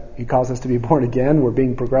gifts. That He calls us to be born again. We're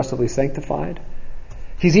being progressively sanctified.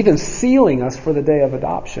 He's even sealing us for the day of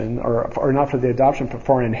adoption, or not for the adoption, but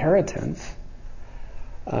for our inheritance.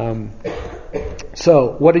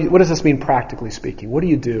 So what does this mean practically speaking? What do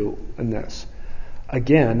you do in this?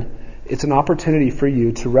 Again, it's an opportunity for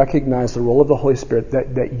you to recognize the role of the Holy Spirit,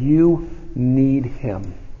 that you need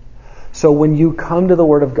Him. So when you come to the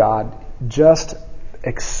Word of God, just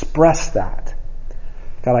express that.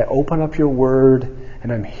 God, I open up your Word,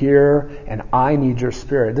 and I'm here, and I need your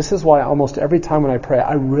Spirit. This is why almost every time when I pray,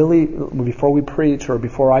 I really, before we preach or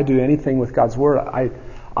before I do anything with God's Word,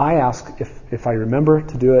 I ask, if I remember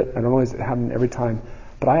to do it, I don't always happen every time,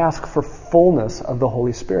 but I ask for fullness of the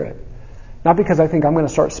Holy Spirit. Not because I think I'm going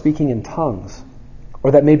to start speaking in tongues,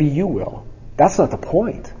 or that maybe you will. That's not the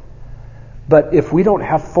point. But if we don't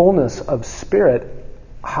have fullness of Spirit,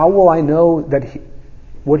 how will I know that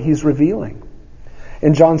what He's revealing?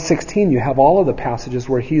 In John 16, you have all of the passages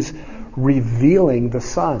where He's revealing the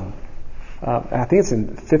Son. I think it's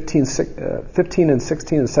in 15 and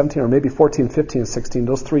 16 and 17, or maybe 14, 15, and 16,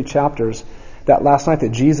 those 3 chapters, that last night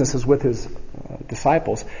that Jesus is with His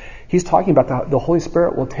disciples. He's talking about the Holy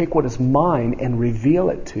Spirit will take what is mine and reveal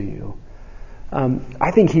it to you.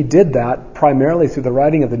 I think He did that primarily through the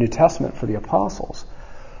writing of the New Testament for the apostles.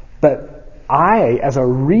 But I, as a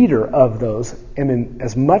reader of those, am in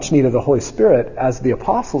as much need of the Holy Spirit as the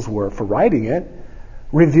apostles were for writing it.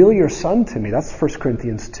 Reveal your Son to me. That's 1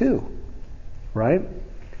 Corinthians 2, right?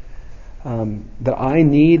 That I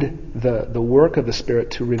need the work of the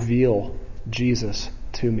Spirit to reveal Jesus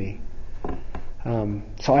to me.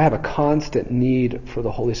 So I have a constant need for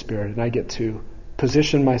the Holy Spirit, and I get to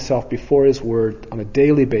position myself before His Word on a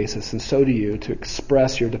daily basis, and so do you, to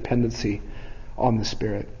express your dependency on the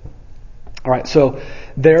Spirit. All right, so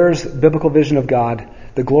there's biblical vision of God,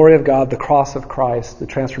 the glory of God, the cross of Christ, the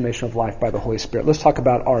transformation of life by the Holy Spirit. Let's talk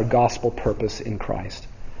about our gospel purpose in Christ.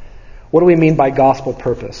 What do we mean by gospel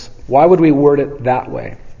purpose? Why would we word it that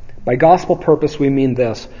way? By gospel purpose, we mean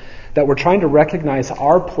this, that we're trying to recognize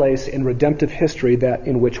our place in redemptive history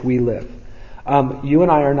in which we live. You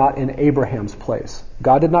and I are not in Abraham's place.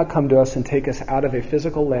 God did not come to us and take us out of a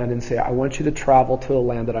physical land and say, I want you to travel to a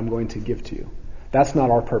land that I'm going to give to you. That's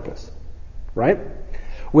not our purpose, right?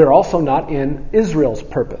 We're also not in Israel's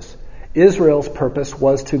purpose. Israel's purpose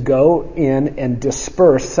was to go in and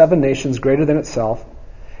disperse 7 nations greater than itself,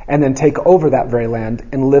 and then take over that very land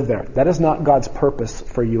and live there. That is not God's purpose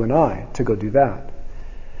for you and I to go do that.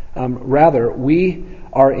 Rather, we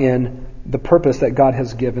are in the purpose that God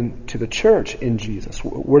has given to the church in Jesus.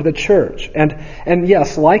 We're the church. And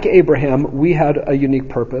yes, like Abraham, we had a unique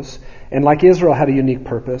purpose. And like Israel had a unique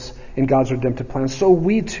purpose in God's redemptive plan, so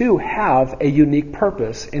we too have a unique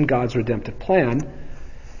purpose in God's redemptive plan.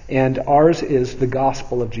 And ours is the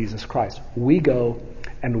gospel of Jesus Christ. We go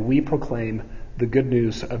and we proclaim the good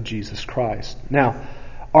news of Jesus Christ. Now,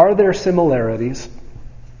 are there similarities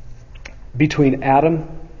between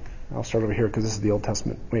Adam? I'll start over here because this is the Old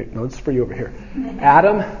Testament. Wait, no, this is for you over here.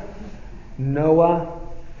 Adam, Noah,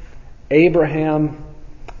 Abraham,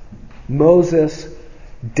 Moses,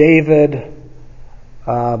 David,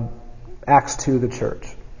 Acts 2, the church.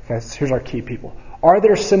 Okay, so here's our key people. Are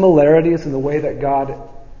there similarities in the way that God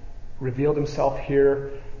revealed Himself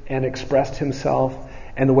here and expressed Himself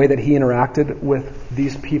and the way that He interacted with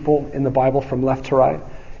these people in the Bible from left to right?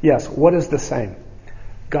 Yes. What is the same?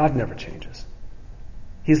 God never changes.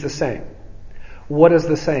 He's the same. What is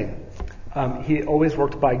the same? He always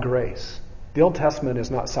worked by grace. The Old Testament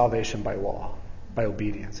is not salvation by law. by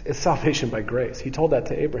obedience. It's salvation by grace. He told that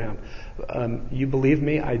to Abraham. You believe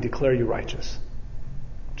me, I declare you righteous.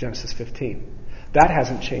 Genesis 15. That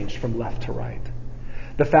hasn't changed from left to right.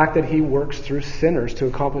 The fact that he works through sinners to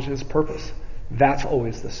accomplish his purpose, that's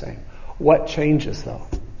always the same. What changes, though?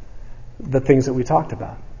 The things that we talked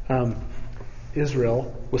about.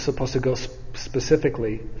 Israel was supposed to go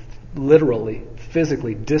specifically, literally,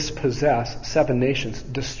 physically dispossess 7 nations,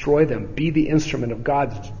 destroy them, be the instrument of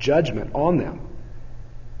God's judgment on them.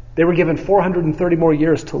 They were given 430 more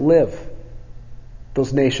years to live,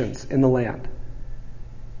 those nations in the land.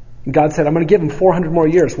 And God said, I'm going to give them 400 more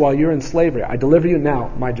years while you're in slavery. I deliver you now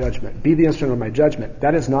my judgment. Be the instrument of my judgment.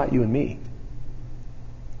 That is not you and me.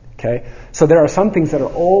 Okay? So there are some things that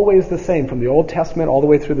are always the same from the Old Testament all the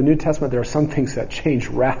way through the New Testament. There are some things that change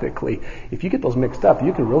radically. If you get those mixed up,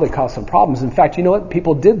 you can really cause some problems. In fact, you know what?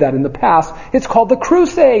 People did that in the past. It's called the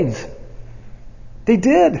Crusades. They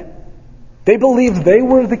did. They believed they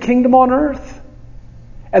were the kingdom on earth.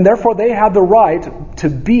 And therefore they had the right to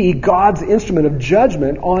be God's instrument of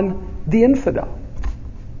judgment on the infidel.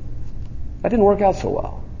 That didn't work out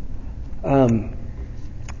so well.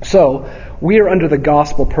 So we are under the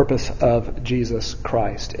gospel purpose of Jesus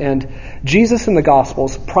Christ. And Jesus in the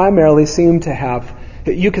Gospels primarily seem to have,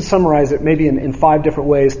 you could summarize it maybe in 5 different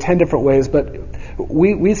ways, 10 different ways, but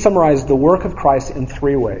we summarize the work of Christ in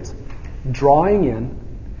 3 ways. Drawing in.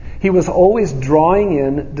 He was always drawing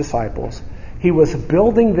in disciples. He was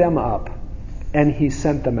building them up, and he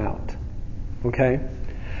sent them out. Okay?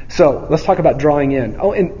 So, let's talk about drawing in.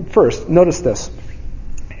 Oh, and first, notice this.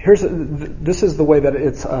 This is the way that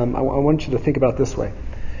it's, I want you to think about it this way.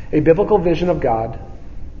 A biblical vision of God,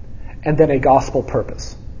 and then a gospel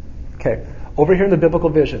purpose. Okay? Over here in the biblical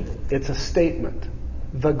vision, it's a statement,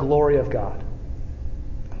 the glory of God.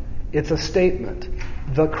 It's a statement,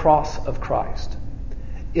 the cross of Christ.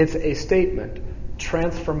 It's a statement,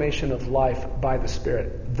 transformation of life by the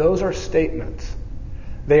Spirit. Those are statements.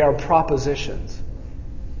 They are propositions.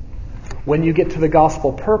 When you get to the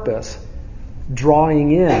gospel purpose,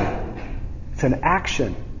 drawing in, it's an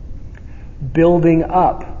action. Building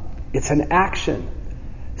up, it's an action.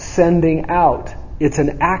 Sending out, it's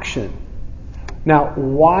an action. Now,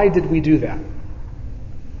 why did we do that?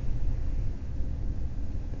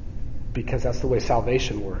 Because that's the way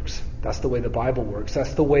salvation works. That's the way the Bible works.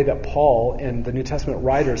 That's the way that Paul and the New Testament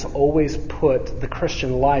writers always put the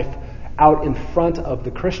Christian life out in front of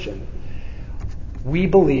the Christian. We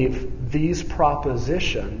believe these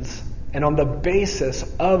propositions, and on the basis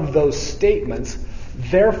of those statements,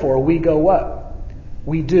 therefore we go what?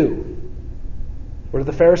 We do. What do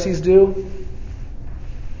the Pharisees do?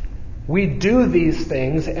 We do these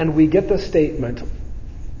things and we get the statement,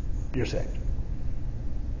 you're saved.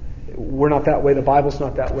 We're not that way. The Bible's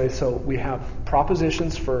not that way. So we have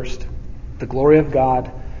propositions first, the glory of God,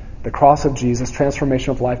 the cross of Jesus,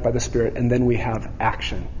 transformation of life by the Spirit, and then we have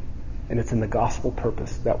action. And it's in the gospel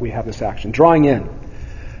purpose that we have this action. Drawing in.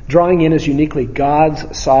 Drawing in is uniquely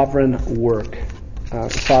God's sovereign work.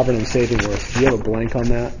 Sovereign and saving work. Do you have a blank on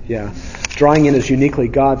that? Yeah. Drawing in is uniquely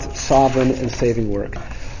God's sovereign and saving work.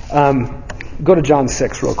 Go to John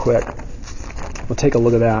 6 real quick. We'll take a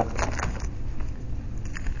look at that.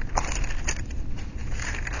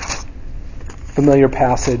 Familiar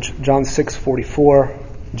passage, John 6:44.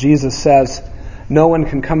 Jesus says, "No one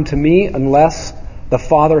can come to me unless the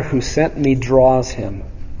Father who sent me draws him."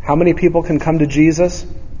 How many people can come to Jesus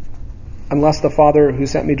unless the Father who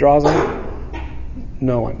sent me draws him?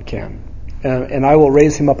 No one can. And I will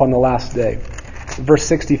raise him up on the last day. Verse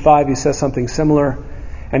 65, he says something similar.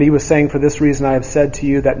 And he was saying, "For this reason I have said to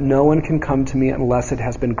you that no one can come to me unless it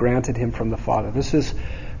has been granted him from the Father." This is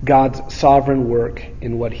God's sovereign work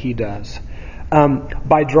in what he does.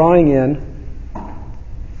 By drawing in,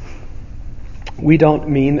 we don't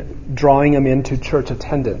mean drawing them into church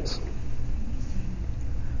attendance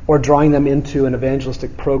or drawing them into an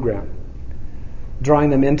evangelistic program,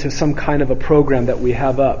 drawing them into some kind of a program that we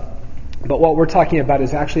have up. But what we're talking about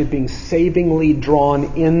is actually being savingly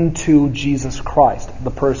drawn into Jesus Christ,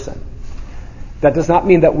 the person. That does not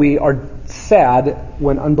mean that we are sad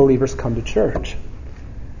when unbelievers come to church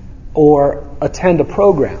or attend a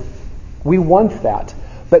program. We want that.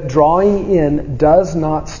 But drawing in does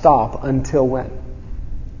not stop until when?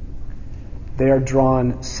 They are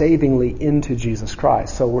drawn savingly into Jesus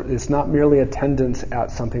Christ. So it's not merely attendance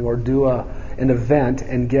at something or do an event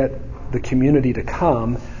and get the community to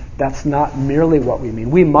come. That's not merely what we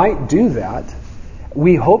mean. We might do that.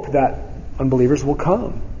 We hope that unbelievers will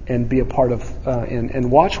come and be a part of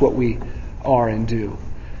and watch what we are and do.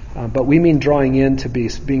 But we mean drawing in to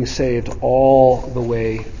being saved all the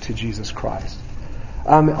way to Jesus Christ.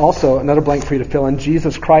 Also, another blank for you to fill in.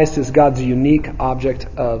 Jesus Christ is God's unique object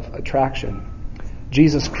of attraction.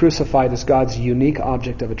 Jesus crucified is God's unique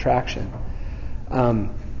object of attraction.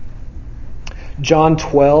 John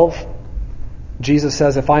 12, Jesus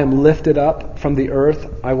says, if I am lifted up from the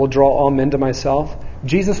earth, I will draw all men to myself.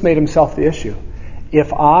 Jesus made himself the issue.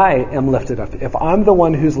 If I am lifted up, if I'm the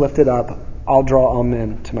one who's lifted up, I'll draw all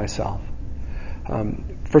men to myself.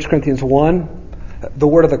 1 Corinthians 1, the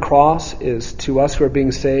word of the cross is to us who are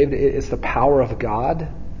being saved, it's the power of God.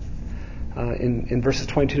 In verses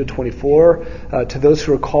 22 to 24, to those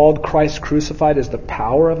who are called, Christ crucified is the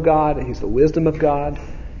power of God. He's the wisdom of God.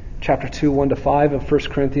 Chapter 2, 1 to 5 of 1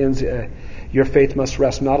 Corinthians, your faith must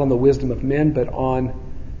rest not on the wisdom of men, but on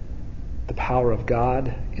the power of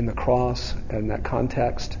God in the cross and in that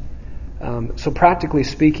context. So practically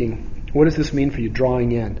speaking, what does this mean for you,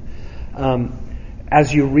 drawing in?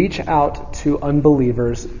 As you reach out to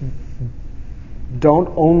unbelievers,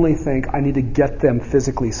 don't only think, I need to get them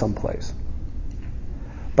physically someplace.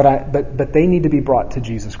 But they need to be brought to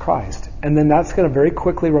Jesus Christ. And then that's going to very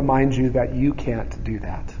quickly remind you that you can't do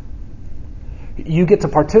that. You get to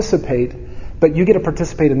participate, but you get to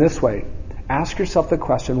participate in this way. Ask yourself the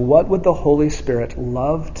question, what would the Holy Spirit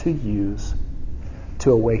love to use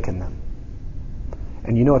to awaken them?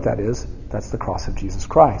 And you know what that is? That's the cross of Jesus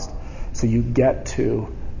Christ. So you get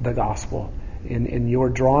to the gospel in your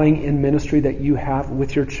drawing in ministry that you have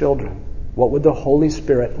with your children. What would the Holy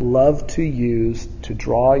Spirit love to use to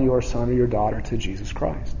draw your son or your daughter to Jesus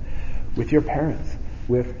Christ? With your parents,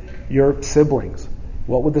 with your siblings.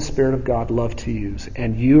 What would the Spirit of God love to use?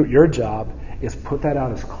 And your job is put that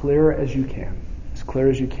out as clear as you can. As clear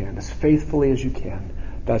as you can. As faithfully as you can.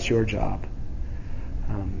 That's your job.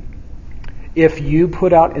 If you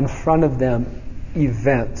put out in front of them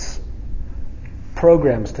events,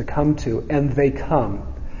 programs to come to, and they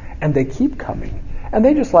come, and they keep coming, and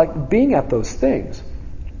they just like being at those things,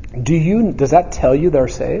 does that tell you they're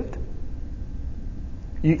saved?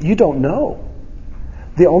 You don't know.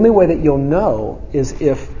 The only way that you'll know is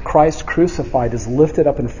if Christ crucified is lifted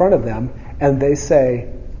up in front of them and they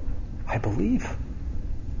say, I believe.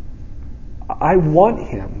 I want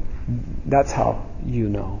him. That's how you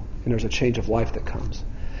know. And there's a change of life that comes.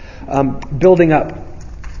 Building up.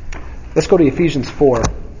 Let's go to Ephesians 4.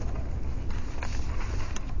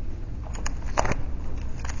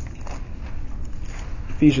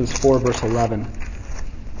 Ephesians 4, verse 11.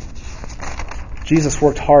 Jesus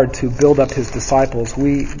worked hard to build up his disciples.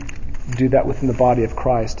 We do that within the body of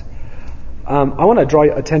Christ. I want to draw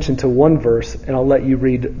your attention to one verse, and I'll let you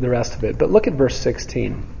read the rest of it. But look at verse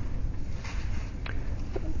 16.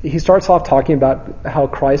 He starts off talking about how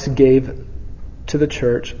Christ gave to the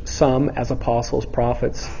church some as apostles,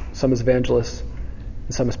 prophets, some as evangelists,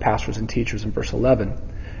 and some as pastors and teachers in verse 11.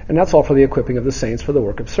 And that's all for the equipping of the saints for the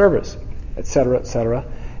work of service, etc.,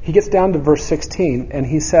 etc. He gets down to verse 16, and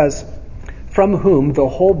he says, from whom the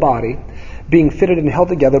whole body, being fitted and held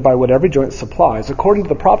together by what every joint supplies, according to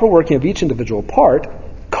the proper working of each individual part,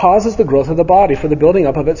 causes the growth of the body for the building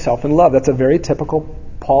up of itself in love. That's a very typical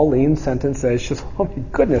Pauline sentence that is just, oh my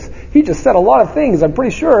goodness, he just said a lot of things. I'm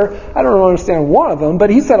pretty sure, I don't understand one of them, but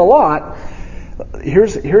he said a lot.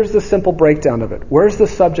 Here's the simple breakdown of it. Where's the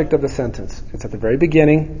subject of the sentence? It's at the very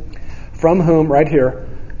beginning. From whom, right here,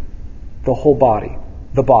 the whole body,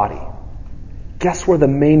 the body. Guess where the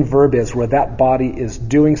main verb is, where that body is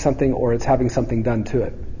doing something or it's having something done to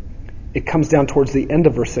it? It comes down towards the end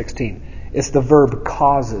of verse 16. It's the verb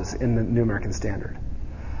causes in the New American Standard.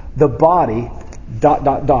 The body, ...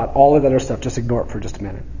 all of that other stuff, just ignore it for just a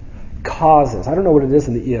minute. Causes. I don't know what it is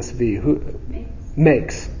in the ESV.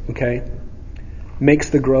 Makes. Okay? Makes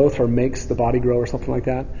the growth or makes the body grow or something like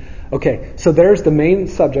that. Okay, so there's the main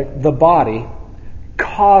subject. The body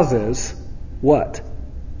causes what?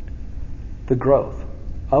 The growth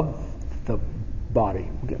of the body.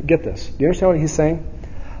 Get this. Do you understand what he's saying?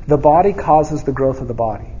 The body causes the growth of the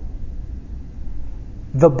body.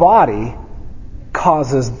 The body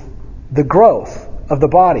causes the growth of the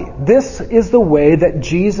body. This is the way that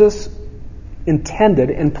Jesus intended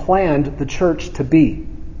and planned the church to be.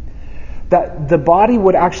 That the body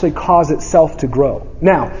would actually cause itself to grow.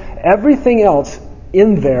 Now, everything else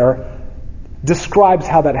in there describes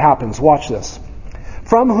how that happens. Watch this.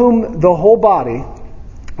 From whom the whole body,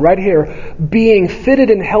 right here, being fitted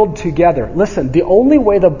and held together. Listen, the only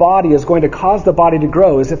way the body is going to cause the body to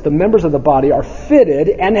grow is if the members of the body are fitted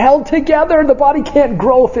and held together. The body can't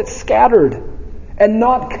grow if it's scattered and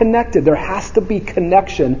not connected. There has to be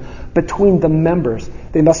connection between the members.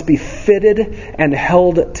 They must be fitted and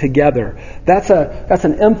held together. That's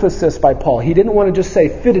an emphasis by Paul. He didn't want to just say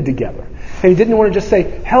fitted together. And he didn't want to just say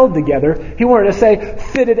held together. He wanted to say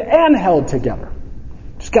fitted and held together.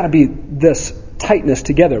 There's got to be this tightness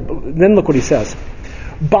together. But then look what he says.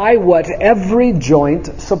 By what every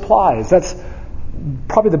joint supplies. That's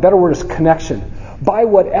probably the better word is connection. By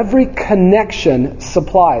what every connection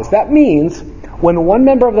supplies. That means when one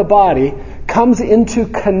member of the body comes into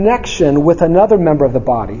connection with another member of the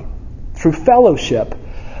body through fellowship,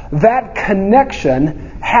 that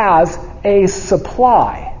connection has a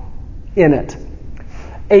supply in it.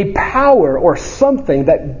 A power or something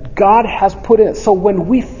that God has put in it. So when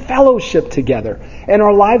we fellowship together and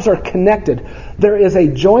our lives are connected, there is a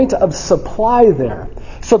joint of supply there.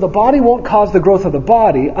 So the body won't cause the growth of the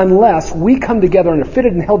body unless we come together and are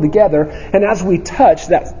fitted and held together, and as we touch,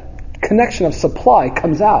 that connection of supply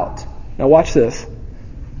comes out. Now watch this.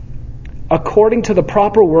 According to the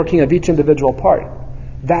proper working of each individual part.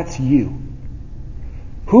 That's you.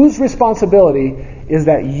 Whose responsibility is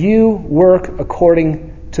that you work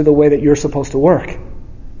according to the way that you're supposed to work?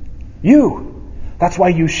 You. That's why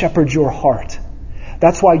you shepherd your heart.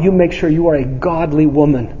 That's why you make sure you are a godly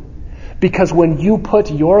woman. Because when you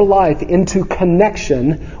put your life into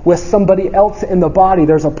connection with somebody else in the body,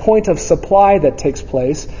 there's a point of supply that takes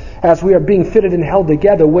place as we are being fitted and held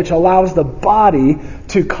together, which allows the body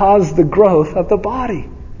to cause the growth of the body.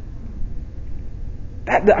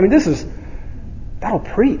 That'll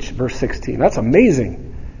preach, verse 16. That's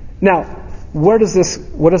amazing. Now, what is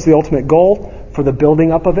the ultimate goal? For the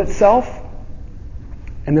building up of itself.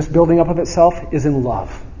 And this building up of itself is in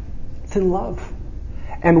love. It's in love.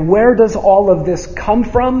 And where does all of this come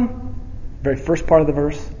from? Very first part of the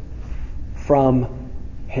verse. From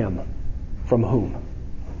Him. From whom?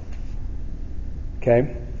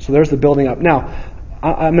 Okay? So there's the building up. Now,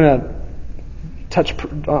 I'm going to touch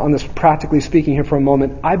on this practically speaking here for a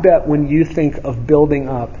moment. I bet when you think of building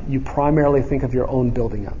up, you primarily think of your own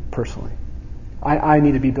building up, personally. I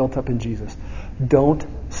need to be built up in Jesus. Don't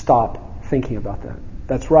stop thinking about that.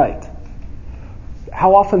 That's right.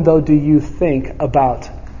 How often, though, do you think about,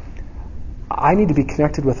 I need to be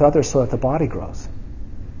connected with others so that the body grows?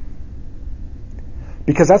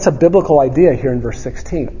 Because that's a biblical idea here in verse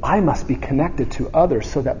 16. I must be connected to others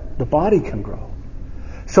so that the body can grow.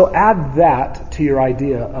 So add that to your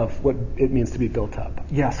idea of what it means to be built up.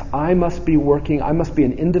 Yes, I must be working, I must be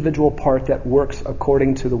an individual part that works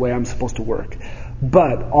according to the way I'm supposed to work.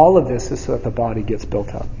 But all of this is so that the body gets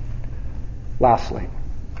built up. Lastly,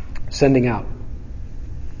 sending out.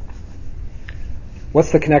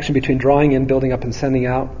 What's the connection between drawing in, building up, and sending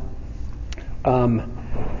out?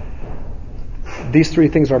 These three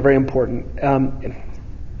things are very important.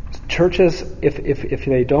 Churches, if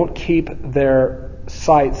they don't keep their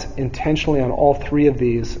sights intentionally on all three of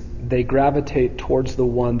these, they gravitate towards the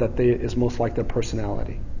one that is most like their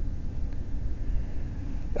personality.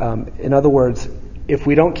 In other words, if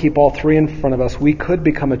we don't keep all three in front of us, we could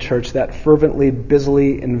become a church that fervently,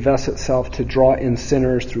 busily invests itself to draw in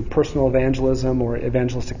sinners through personal evangelism or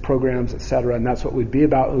evangelistic programs, etc., and that's what we'd be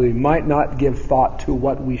about. We might not give thought to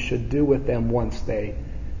what we should do with them once they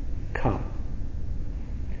come.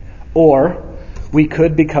 Or we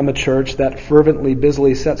could become a church that fervently,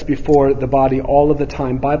 busily sets before the body all of the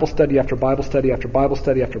time, Bible study after Bible study after Bible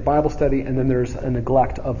study after Bible study, and then there's a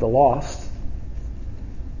neglect of the lost.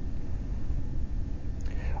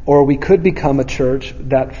 Or we could become a church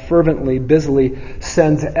that fervently, busily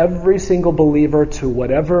sends every single believer to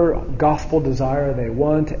whatever gospel desire they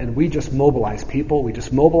want, and we just mobilize people. We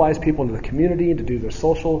just mobilize people into the community to do their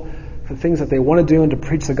social things that they want to do and to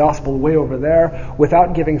preach the gospel way over there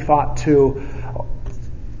without giving thought to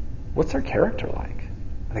what's their character like?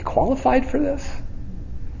 Are they qualified for this?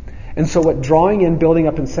 And so what drawing in, building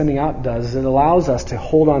up, and sending out does is it allows us to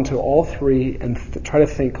hold on to all three and try to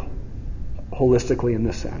think holistically in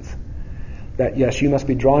this sense. That yes, you must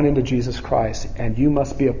be drawn into Jesus Christ, and you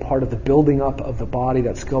must be a part of the building up of the body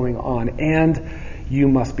that's going on, and you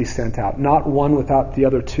must be sent out. Not one without the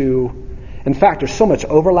other two. In fact, there's so much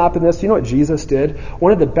overlap in this. You know what Jesus did?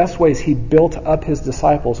 One of the best ways he built up his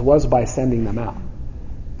disciples was by sending them out.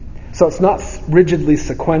 So it's not rigidly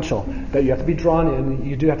sequential that you have to be drawn in.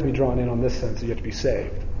 You do have to be drawn in on this sense. You have to be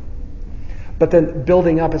saved. But then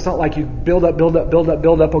building up, it's not like you build up.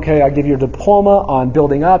 Okay, I give you a diploma on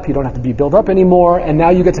building up. You don't have to be built up anymore. And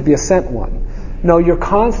now you get to be a sent one. No, you're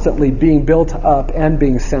constantly being built up and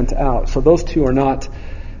being sent out. So those two are not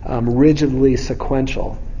rigidly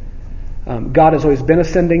sequential. God has always been a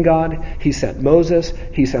sending God. He sent Moses.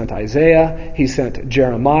 He sent Isaiah. He sent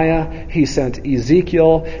Jeremiah. He sent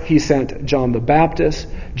Ezekiel. He sent John the Baptist.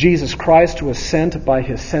 Jesus Christ was sent by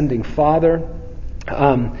his sending Father.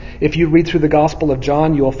 If you read through the Gospel of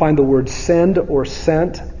John, you will find the word send or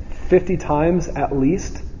sent 50 times at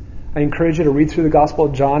least. I encourage you to read through the Gospel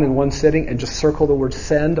of John in one sitting and just circle the word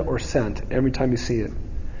send or sent every time you see it.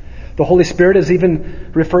 The Holy Spirit is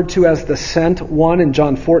even referred to as the sent one in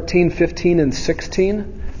John 14, 15, and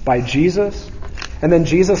 16 by Jesus. And then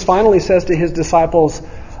Jesus finally says to his disciples,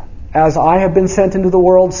 as I have been sent into the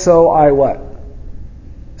world, so I what?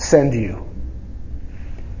 Send you.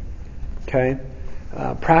 Okay?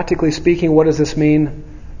 Practically speaking, what does this mean?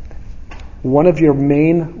 One of your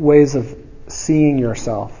main ways of seeing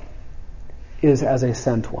yourself is as a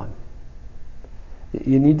sent one.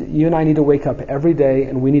 You and I need to wake up every day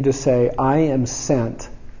and we need to say, I am sent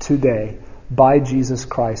today by Jesus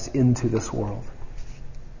Christ into this world.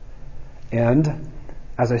 And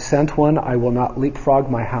as a sent one, I will not leapfrog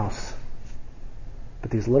my house. But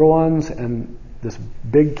these little ones and this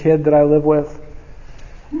big kid that I live with,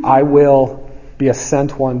 I will be a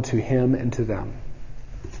sent one to him and to them.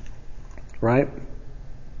 Right?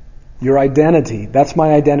 Your identity, that's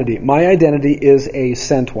my identity. My identity is a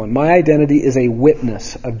sent one. My identity is a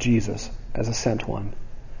witness of Jesus as a sent one.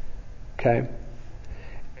 Okay?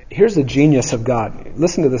 Here's the genius of God.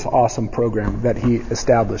 Listen to this awesome program that he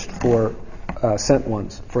established for sent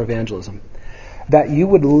ones, for evangelism. That you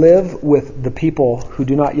would live with the people who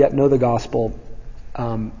do not yet know the gospel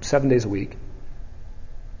 7 days a week.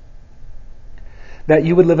 That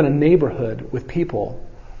you would live in a neighborhood with people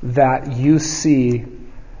that you see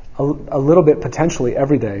a little bit potentially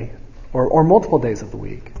every day or multiple days of the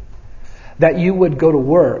week. That you would go to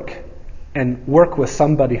work and work with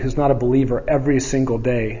somebody who's not a believer every single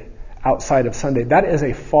day outside of Sunday. That is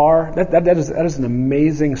that is an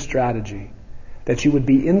amazing strategy. That you would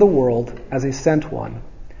be in the world as a sent one.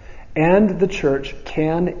 And the church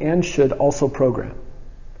can and should also program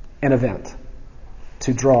an event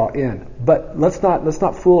to draw in. But let's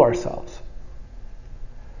not fool ourselves.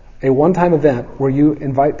 A one-time event where you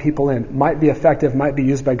invite people in might be effective, might be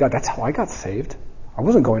used by God. That's how I got saved. I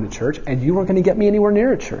wasn't going to church, and you weren't going to get me anywhere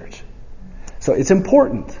near a church. So it's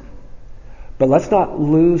important. But let's not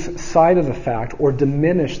lose sight of the fact or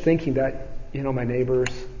diminish thinking that, my neighbors,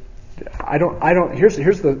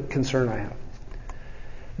 here's the concern I have.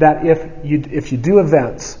 That if you do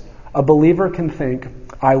events, a believer can think,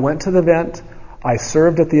 I went to the event, I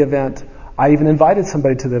served at the event, I even invited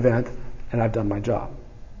somebody to the event, and I've done my job.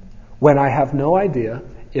 When I have no idea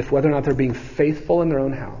if whether or not they're being faithful in their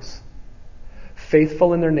own house,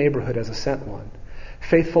 faithful in their neighborhood as a sent one,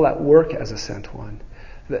 faithful at work as a sent one.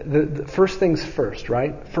 The first things first,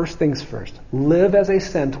 right? First things first. Live as a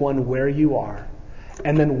sent one where you are.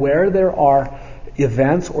 And then where there are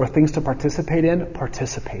events or things to participate in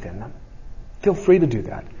them. Feel free to do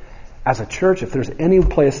that. As a church, if there's any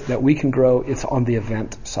place that we can grow, it's on the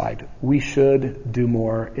event side. We should do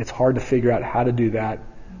more. It's hard to figure out how to do that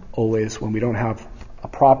always when we don't have a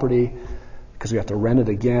property, because we have to rent it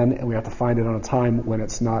again and we have to find it on a time when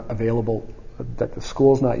it's not available, that the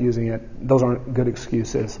school's not using it. Those aren't good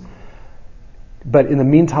excuses. But in the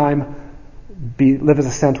meantime, live as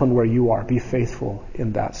a sent one where you are. Be faithful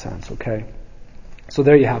in that sense, okay? So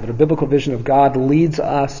there you have it. A biblical vision of God leads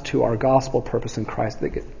us to our gospel purpose in Christ.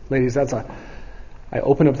 Ladies, I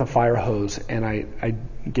opened up the fire hose and I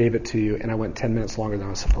gave it to you and I went 10 minutes longer than I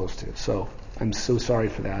was supposed to. So I'm so sorry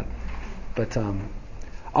for that. But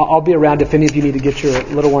I'll be around if any of you need to get your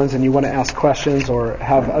little ones and you want to ask questions or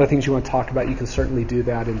have other things you want to talk about. You can certainly do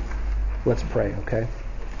that, and let's pray, okay?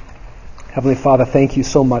 Heavenly Father, thank you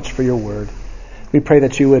so much for your word. We pray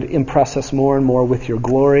that you would impress us more and more with your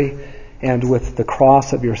glory and with the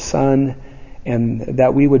cross of your Son, and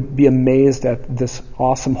that we would be amazed at this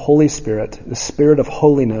awesome Holy Spirit, the Spirit of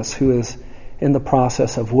holiness, who is in the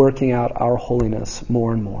process of working out our holiness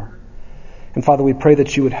more and more. And Father, we pray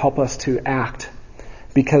that you would help us to act,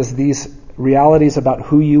 because these realities about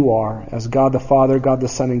who you are as God the Father, God the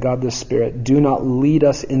Son, and God the Spirit do not lead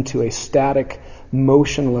us into a static,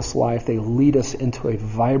 motionless life. They lead us into a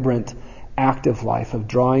vibrant, active life of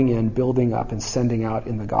drawing in, building up, and sending out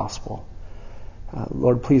in the gospel.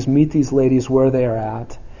 Lord, please meet these ladies where they are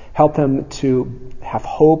at. Help them to have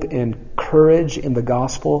hope and courage in the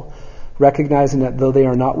gospel, recognizing that though they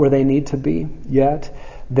are not where they need to be yet,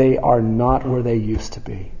 they are not where they used to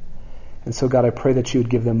be. And so, God, I pray that you would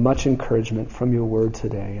give them much encouragement from your word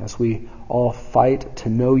today as we all fight to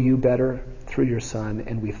know you better through your Son,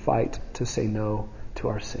 and we fight to say no to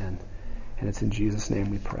our sin. And it's in Jesus'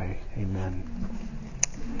 name we pray. Amen.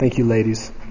 Thank you, ladies.